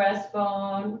top of the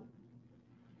breastbone.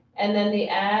 And then the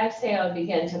exhale,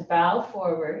 begin to bow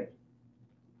forward.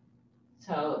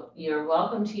 So you're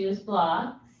welcome to use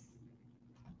blocks.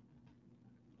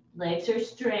 Legs are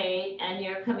straight and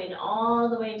you're coming all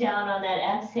the way down on that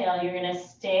exhale. You're going to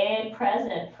stay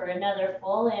present for another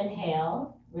full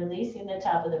inhale, releasing the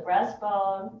top of the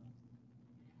breastbone.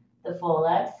 The full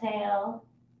exhale.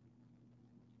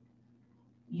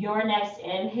 Your next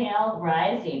inhale,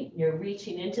 rising. You're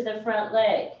reaching into the front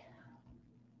leg.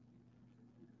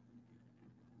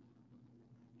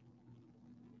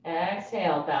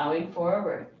 Exhale, bowing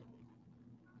forward.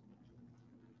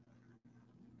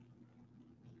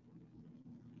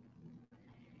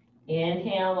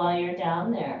 Inhale while you're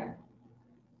down there.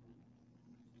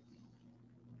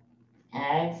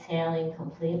 Exhaling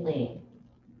completely.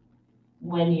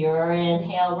 When your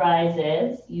inhale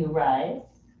rises, you rise.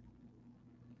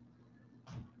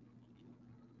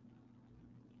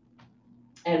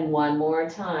 And one more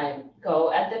time,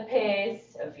 go at the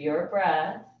pace of your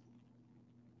breath.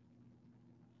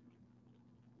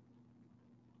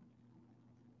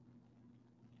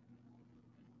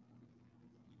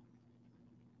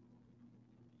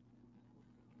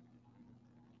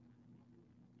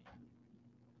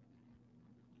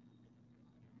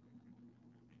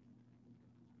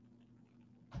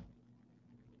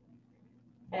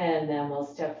 And then we'll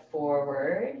step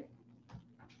forward.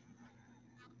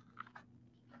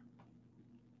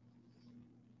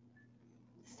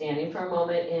 Standing for a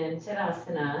moment in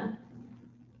Tadasana.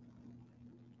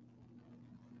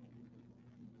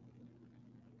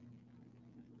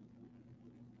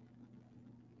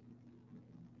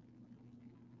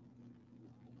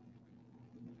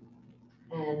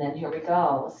 And then here we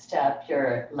go. Step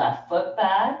your left foot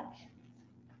back.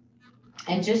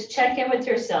 And just check in with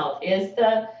yourself. Is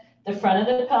the front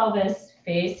of the pelvis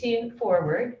facing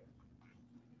forward?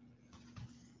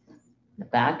 The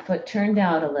back foot turned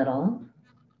out a little.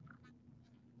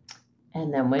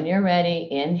 And then when you're ready,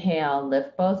 inhale,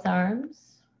 lift both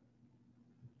arms.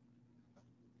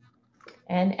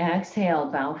 And exhale,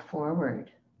 bow forward.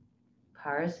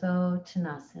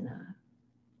 Parsvottanasana.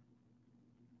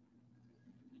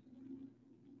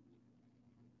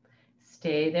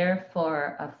 Stay there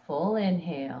for a full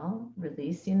inhale,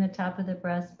 releasing the top of the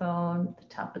breastbone, the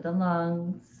top of the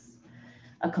lungs.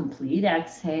 A complete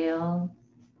exhale.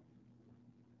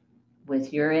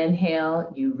 With your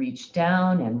inhale, you reach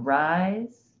down and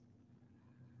rise.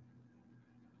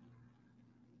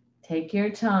 Take your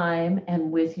time,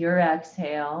 and with your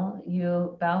exhale,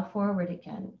 you bow forward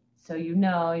again. So you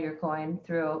know you're going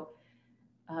through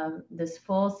this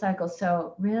full cycle.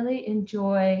 So really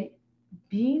enjoy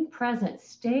being present.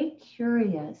 Stay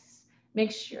curious.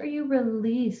 Make sure you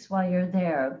release while you're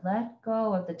there. Let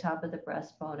go of the top of the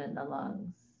breastbone and the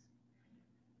lungs.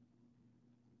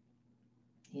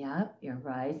 Yep, you're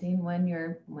rising when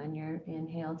your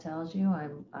inhale tells you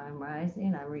I'm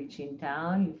rising, I'm reaching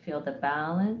down. You feel the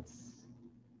balance.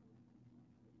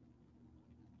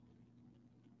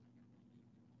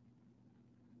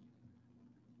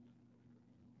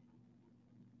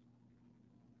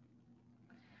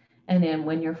 And then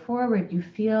when you're forward, you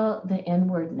feel the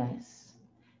inwardness,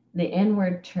 the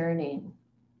inward turning.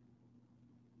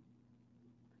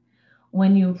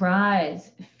 When you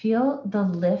rise, feel the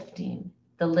lifting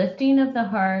of the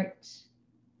heart.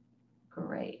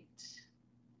 Great.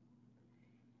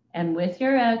 And with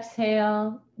your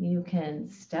exhale, you can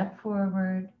step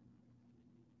forward.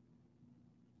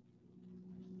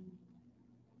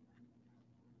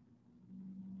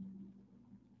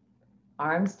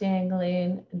 Arms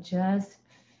dangling, just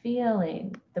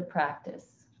feeling the practice.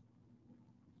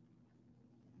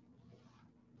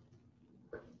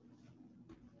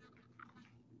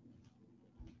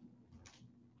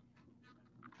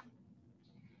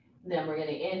 Then we're going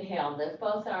to inhale, lift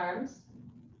both arms.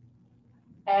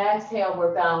 Exhale,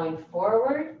 we're bowing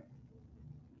forward.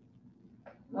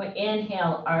 We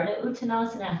inhale, Ardha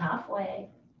Uttanasana halfway.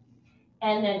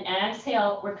 And then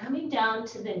exhale, we're coming down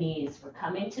to the knees. We're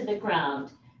coming to the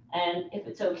ground. And if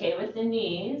it's okay with the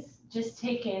knees, just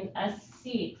taking a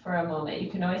seat for a moment.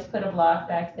 You can always put a block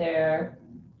back there.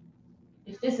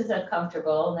 If this is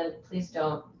uncomfortable, then please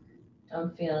don't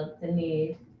feel the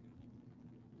need.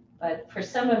 But for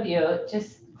some of you,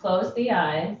 just close the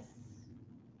eyes.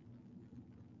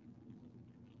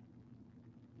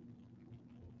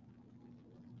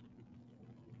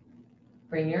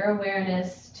 Bring your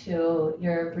awareness to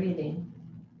your breathing.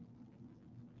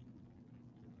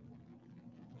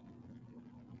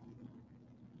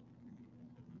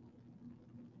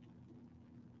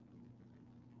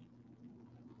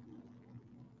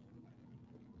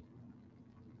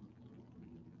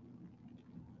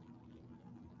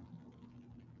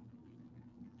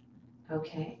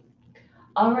 Okay.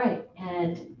 All right,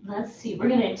 and let's see. We're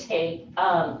going to take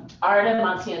Ardha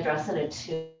Matsyendrasana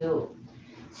 2.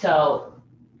 So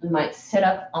we might sit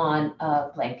up on a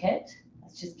blanket.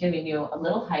 That's just giving you a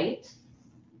little height.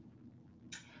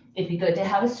 It'd be good to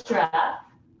have a strap.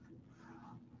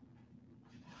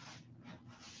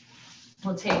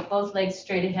 We'll take both legs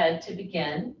straight ahead to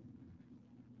begin.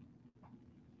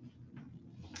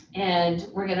 And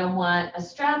we're going to want a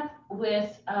strap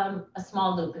with a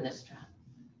small loop in the strap.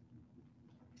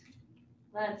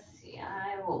 Let's see,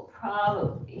 I will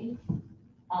probably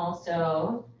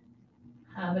also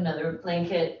have another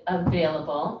blanket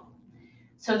available.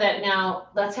 So that now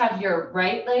let's have your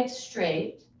right leg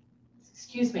straight,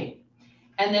 excuse me.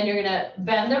 And then you're gonna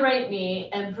bend the right knee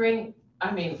and bring,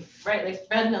 right leg,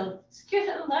 bend the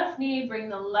left knee, bring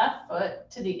the left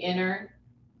foot to the inner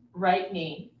right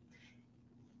knee.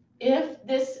 If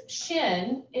this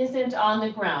shin isn't on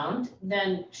the ground,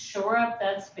 then shore up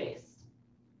that space.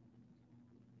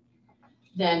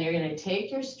 Then you're going to take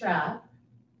your strap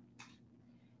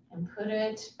and put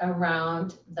it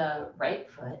around the right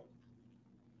foot.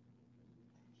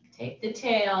 Take the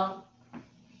tail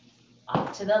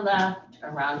off to the left,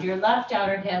 around your left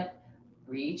outer hip.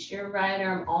 Reach your right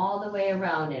arm all the way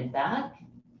around and back.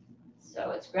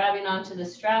 So it's grabbing onto the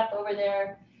strap over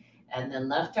there, and then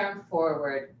left arm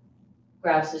forward,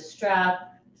 grabs the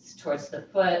strap towards the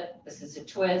foot. This is a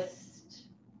twist.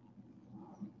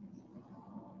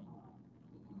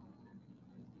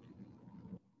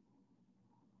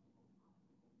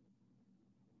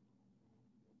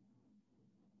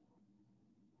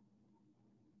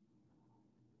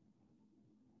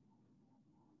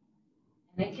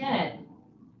 And again,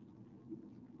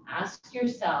 ask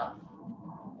yourself,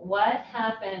 what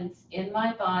happens in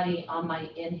my body on my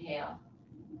inhale?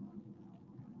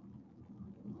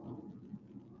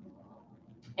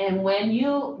 And when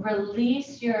you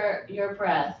release your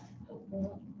breath,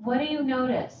 what do you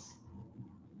notice?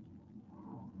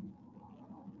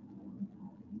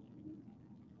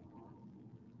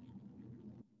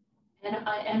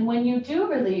 And when you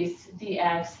do release the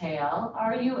exhale,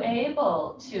 are you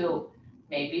able to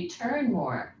maybe turn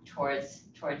more towards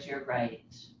your right?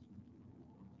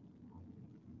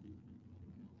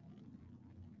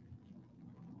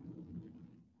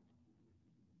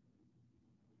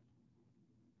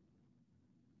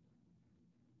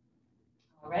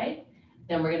 All right,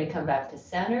 then we're going to come back to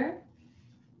center.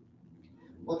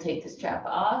 We'll take the strap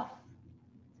off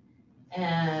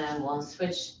and we'll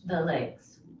switch the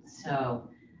legs. So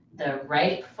the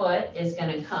right foot is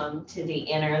going to come to the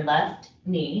inner left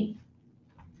knee,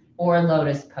 or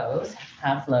lotus pose,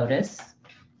 half lotus,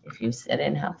 if you sit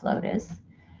in half lotus.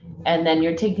 And then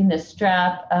you're taking the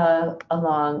strap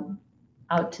along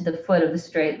out to the foot of the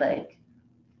straight leg.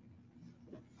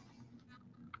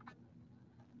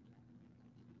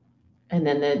 And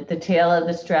then the tail of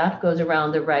the strap goes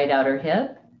around the right outer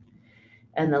hip.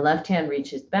 And the left hand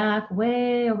reaches back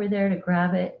way over there to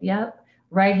grab it. Yep.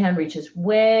 Right hand reaches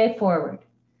way forward.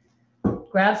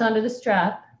 Grabs onto the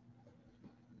strap.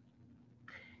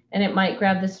 And it might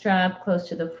grab the strap close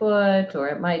to the foot, or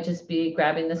it might just be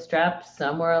grabbing the strap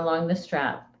somewhere along the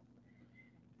strap.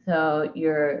 So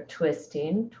you're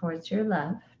twisting towards your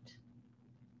left.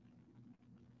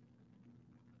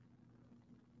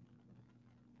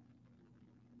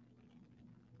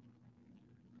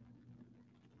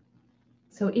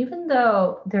 So even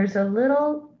though there's a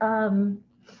little,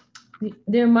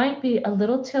 there might be a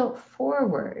little tilt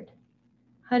forward,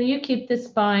 how do you keep the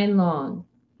spine long?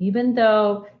 Even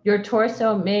though your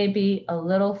torso may be a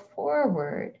little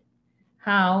forward,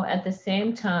 how at the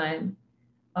same time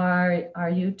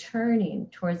are you turning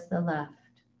towards the left?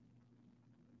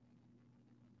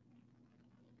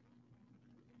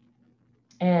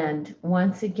 And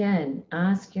once again,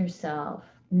 ask yourself,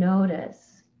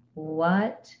 notice,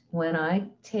 what, when I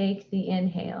take the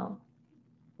inhale,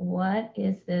 what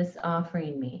is this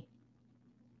offering me?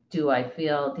 Do I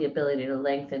feel the ability to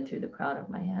lengthen through the crown of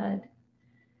my head?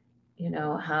 You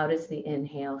know, how does the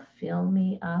inhale fill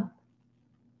me up?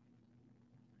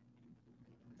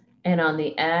 And on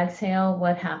the exhale,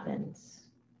 what happens?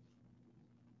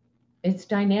 It's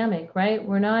dynamic, right?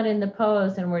 We're not in the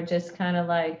pose and we're just kind of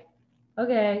like,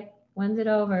 okay, when's it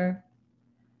over?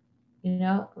 You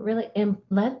know, really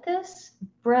let this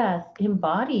breath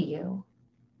embody you.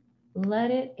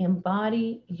 Let it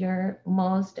embody your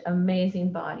most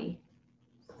amazing body.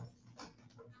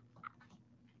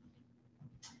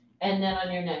 And then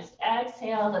on your next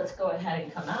exhale, let's go ahead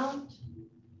and come out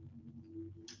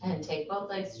and take both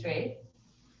legs straight.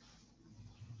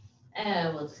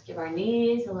 And we'll just give our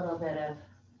knees a little bit of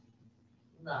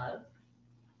love.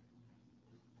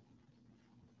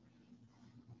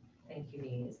 Thank you,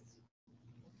 knees.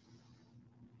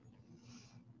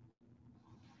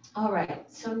 All right,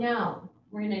 so now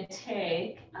we're going to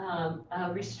take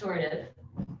a restorative.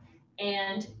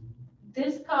 And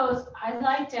this pose, I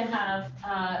like to have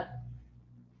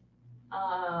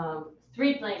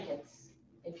 3 blankets.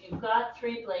 If you've got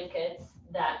 3 blankets,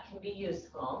 that can be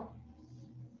useful.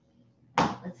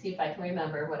 Let's see if I can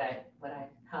remember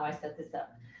how I set this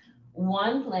up.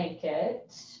 1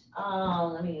 blanket.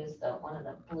 Let me use one of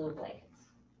the blue blankets.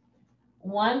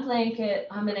 1 blanket.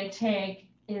 I'm going to take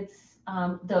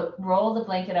roll the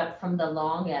blanket up from the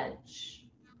long edge.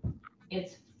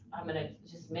 I'm going to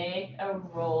just make a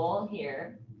roll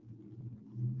here.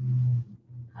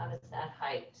 How does that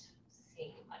height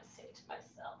seem? I say to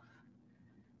myself.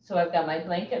 So I've got my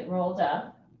blanket rolled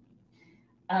up.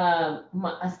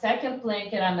 A second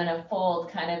blanket I'm going to fold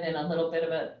kind of in a little bit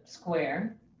of a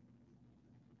square.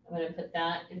 I'm going to put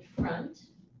that in front.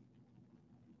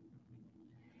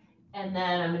 And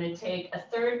then I'm going to take a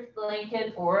 3rd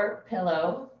blanket or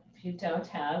pillow if you don't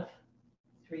have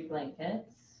 3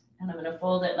 blankets. And I'm going to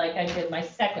fold it like I did my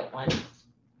second one.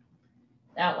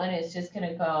 That one is just going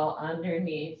to go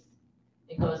underneath.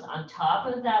 It goes on top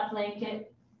of that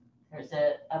blanket. There's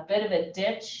a bit of a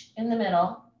ditch in the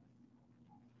middle,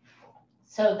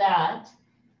 so that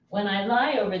when I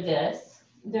lie over this,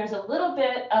 there's a little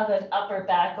bit of an upper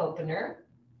back opener,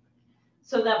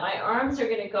 so that my arms are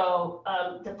going to go,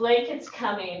 the blanket's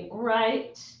coming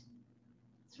right,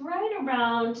 it's right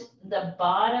around the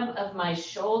bottom of my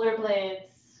shoulder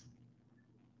blades,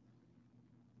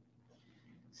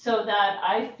 so that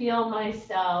I feel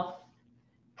myself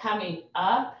coming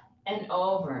up and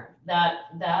over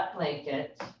that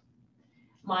blanket.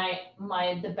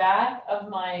 The back of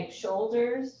my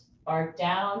shoulders are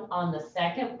down on the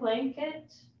second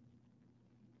blanket,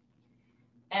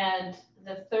 and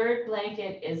the third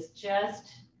blanket is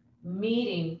just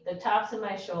meeting the tops of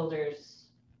my shoulders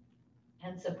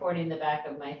and supporting the back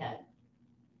of my head.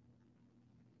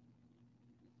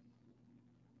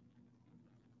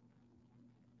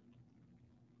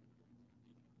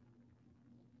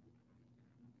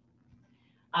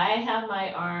 I have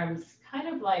my arms kind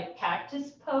of like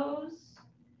cactus pose,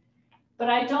 but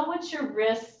I don't want your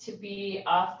wrists to be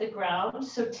off the ground.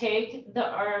 So take the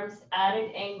arms at an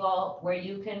angle where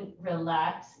you can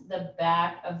relax the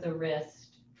back of the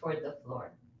wrist toward the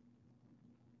floor.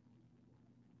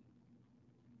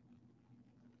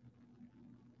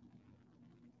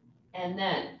 And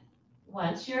then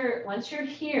once you're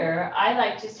here, I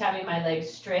like just having my legs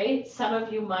straight. Some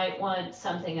of you might want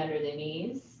something under the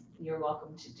knees. You're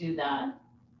welcome to do that.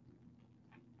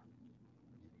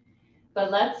 But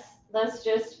let's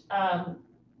just,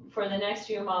 for the next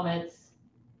few moments,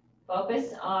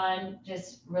 focus on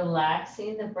just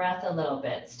relaxing the breath a little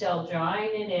bit, still drawing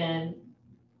it in.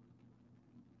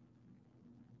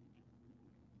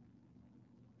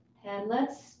 And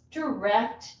let's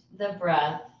direct the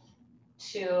breath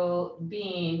to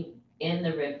being in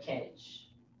the rib cage.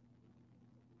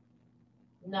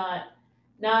 Not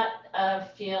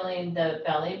feeling the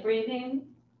belly breathing,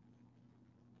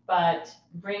 but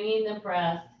bringing the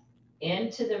breath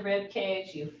into the rib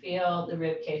cage. You feel the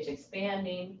rib cage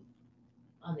expanding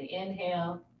on the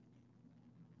inhale.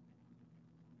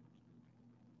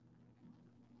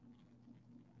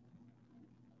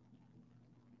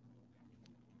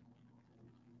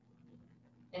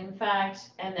 In fact,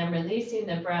 and then releasing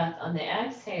the breath on the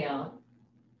exhale.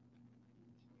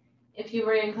 If you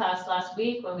were in class last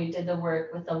week when we did the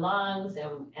work with the lungs,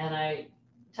 and I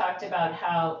talked about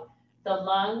how the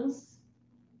lungs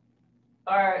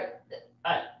are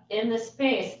in the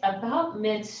space about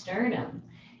mid-sternum.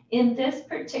 In this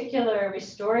particular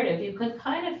restorative, you can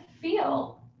kind of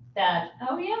feel that,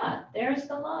 oh yeah, there's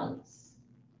the lungs.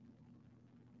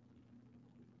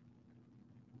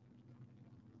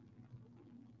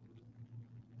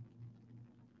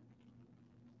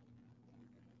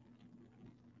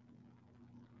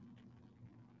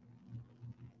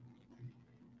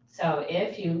 So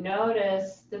if you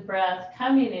notice the breath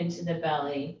coming into the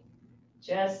belly,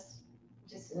 just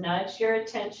nudge your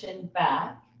attention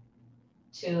back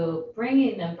to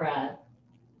bringing the breath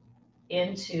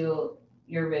into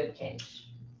your rib cage.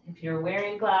 If you're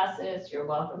wearing glasses, you're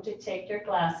welcome to take your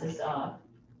glasses off.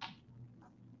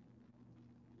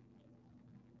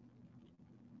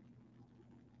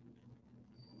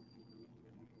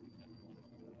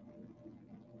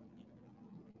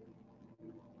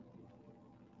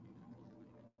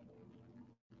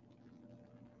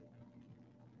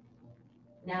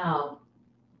 Now,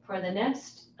 for the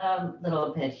next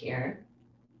little bit here,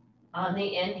 on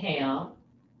the inhale,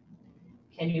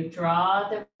 can you draw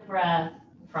the breath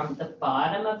from the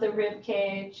bottom of the rib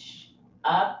cage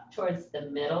up towards the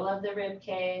middle of the rib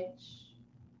cage?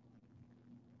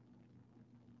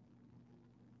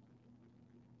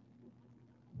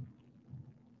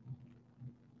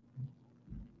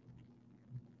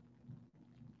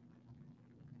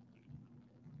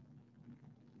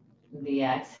 The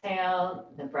exhale,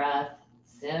 the breath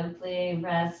simply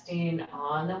resting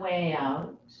on the way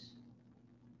out.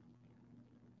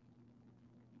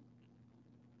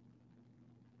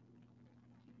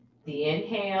 The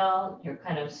inhale, you're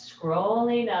kind of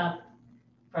scrolling up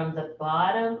from the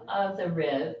bottom of the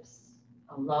ribs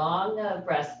along the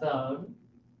breastbone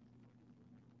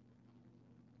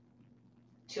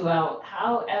to out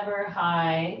however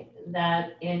high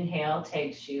that inhale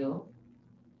takes you.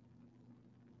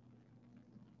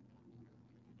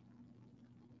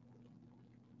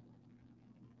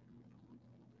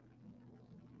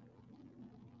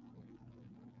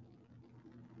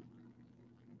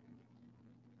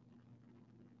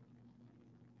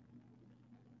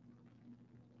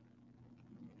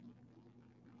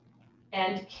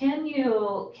 And can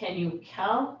you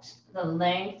count the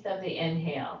length of the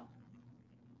inhale?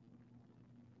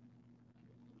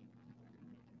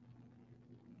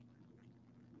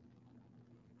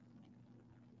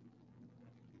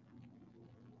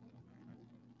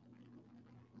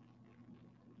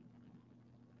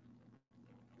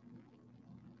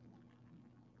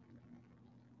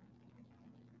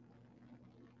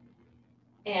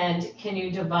 And can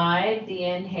you divide the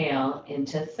inhale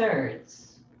into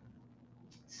thirds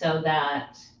so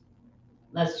that,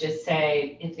 let's just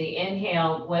say, if the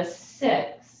inhale was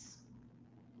 6,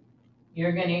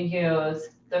 you're going to use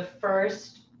the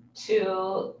first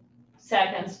 2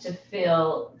 seconds to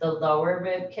fill the lower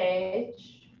rib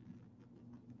cage,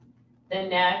 the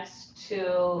next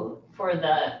 2 for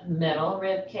the middle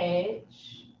rib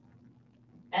cage,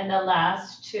 and the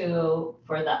last 2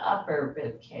 for the upper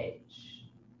rib cage.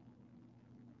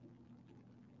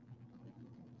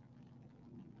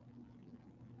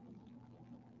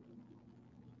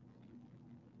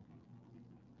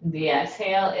 The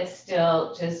exhale is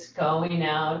still just going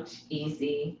out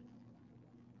easy.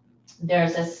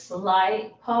 There's a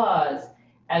slight pause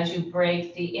as you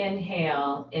break the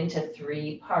inhale into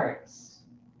 3 parts.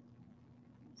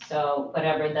 So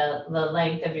whatever the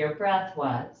length of your breath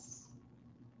was.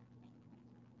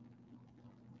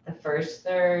 The first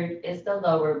third is the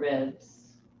lower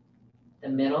ribs. The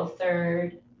middle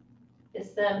third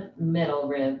is the middle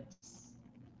ribs.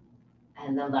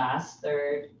 And the last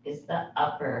third is the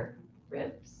upper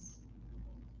ribs.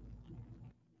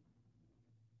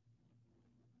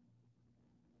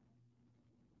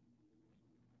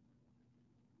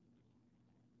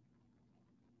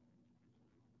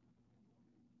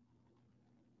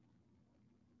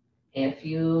 If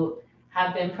you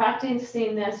have been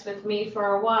practicing this with me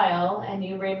for a while and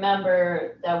you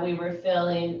remember that we were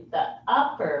feeling the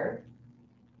upper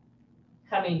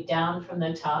coming down from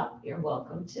the top, you're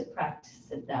welcome to practice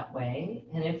it that way.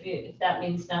 And if that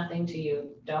means nothing to you,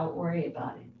 don't worry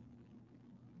about it.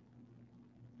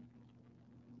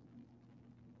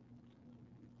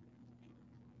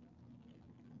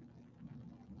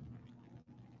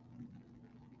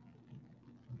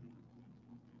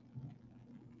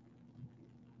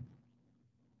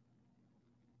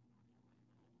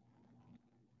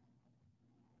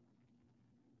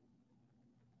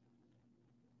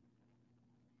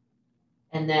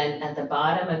 And then at the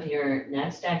bottom of your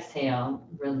next exhale,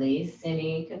 release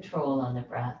any control on the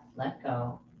breath, let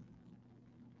go.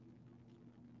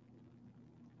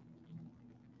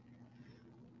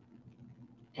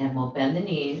 And we'll bend the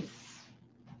knees,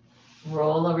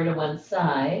 roll over to one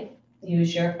side,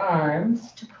 use your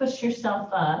arms to push yourself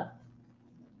up.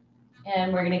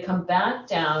 And we're going to come back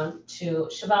down to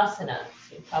Shavasana.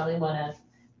 So you probably want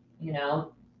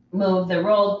to, move the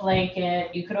rolled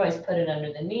blanket. You could always put it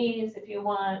under the knees if you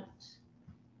want.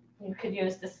 You could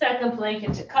use the second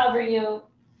blanket to cover you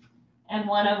and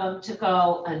one of them to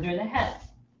go under the head.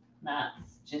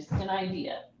 That's just an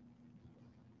idea.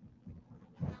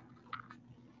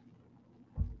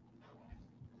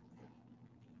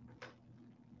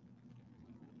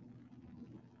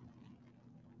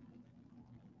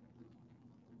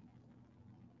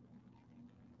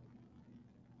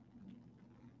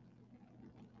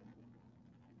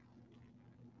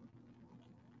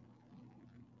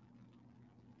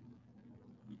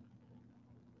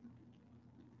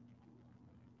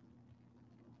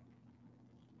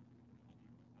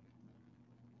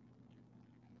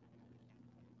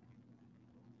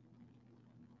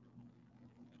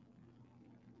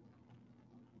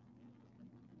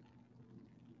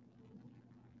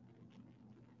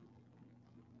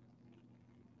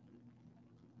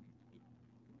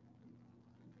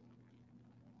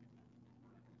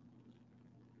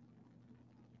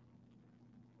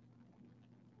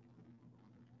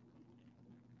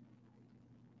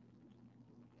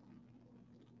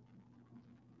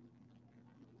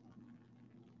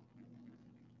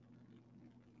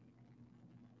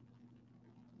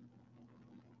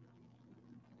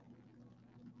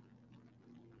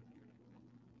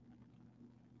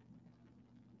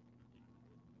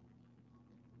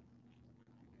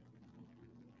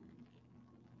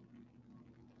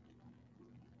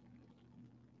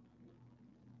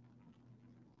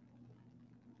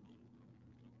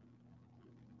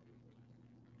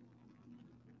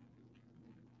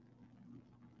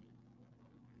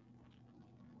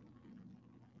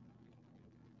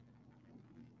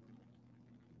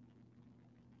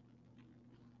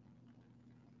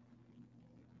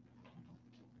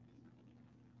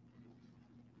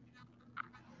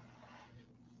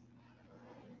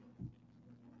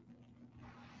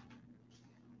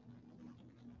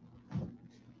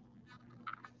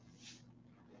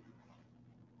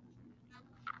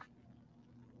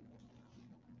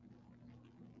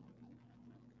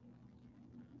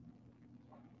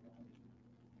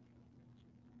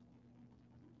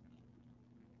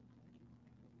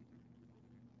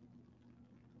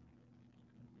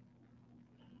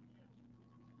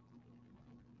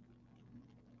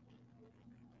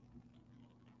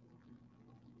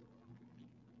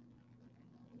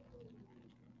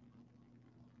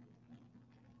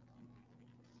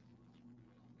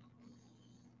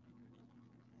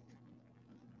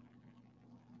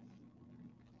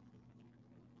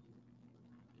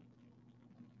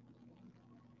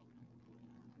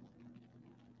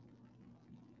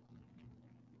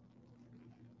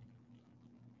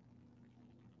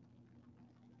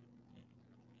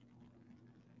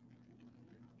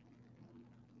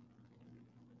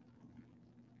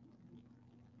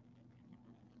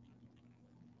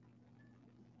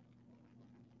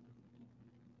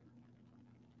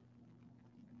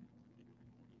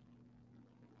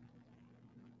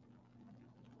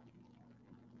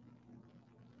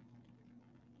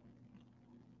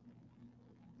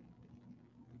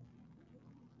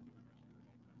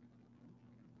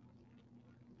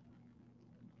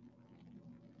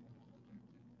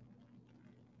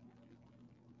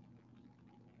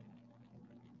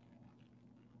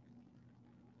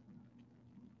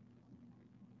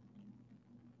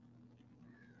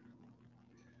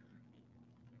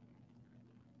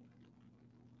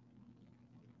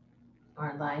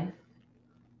 our life,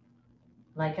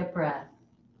 like a breath,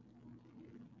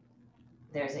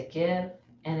 there's a give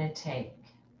and a take.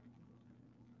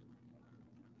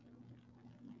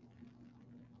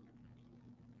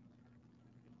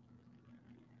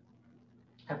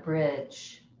 A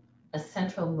bridge, a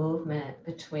central movement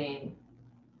between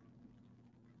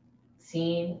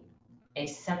seeing a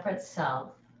separate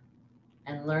self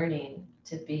and learning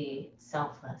to be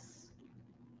selfless.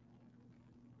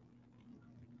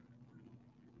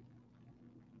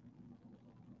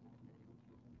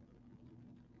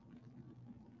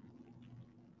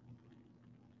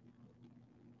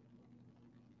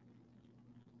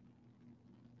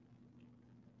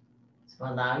 So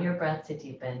allow your breath to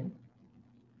deepen.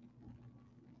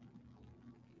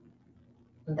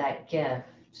 That gift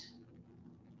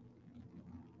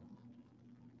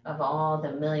of all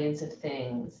the millions of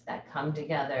things that come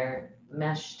together,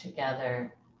 mesh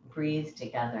together, breathe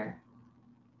together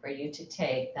for you to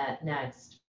take that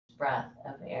next breath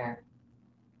of air.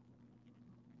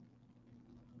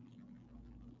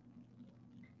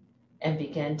 And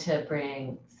begin to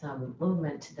bring some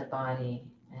movement to the body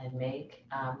and make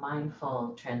a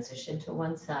mindful transition to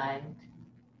one side.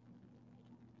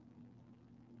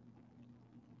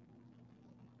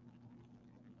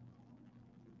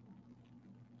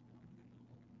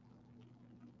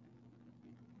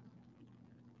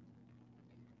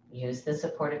 Use the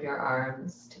support of your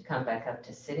arms to come back up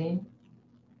to sitting.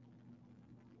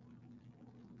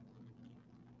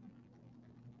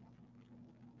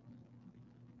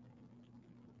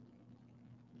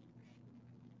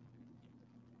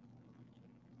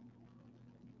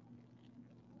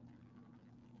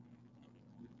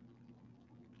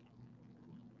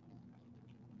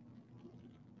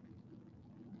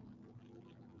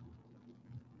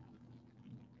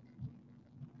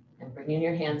 And bringing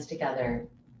your hands together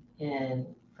in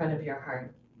front of your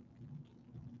heart.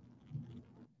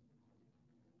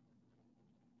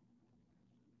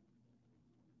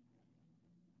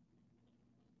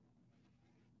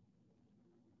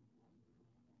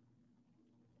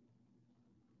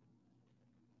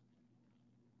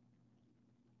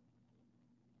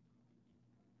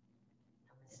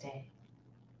 Namaste.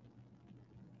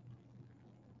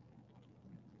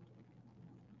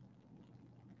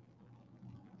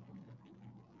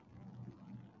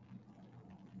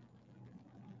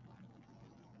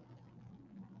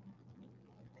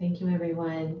 Thank you,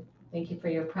 everyone. Thank you for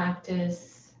your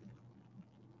practice,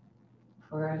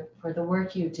 for the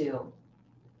work you do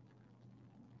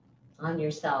on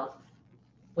yourself,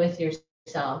 with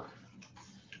yourself,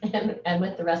 and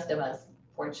with the rest of us,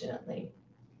 fortunately.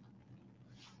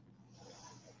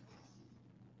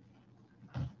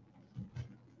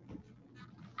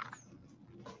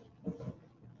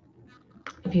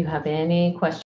 If you have any questions,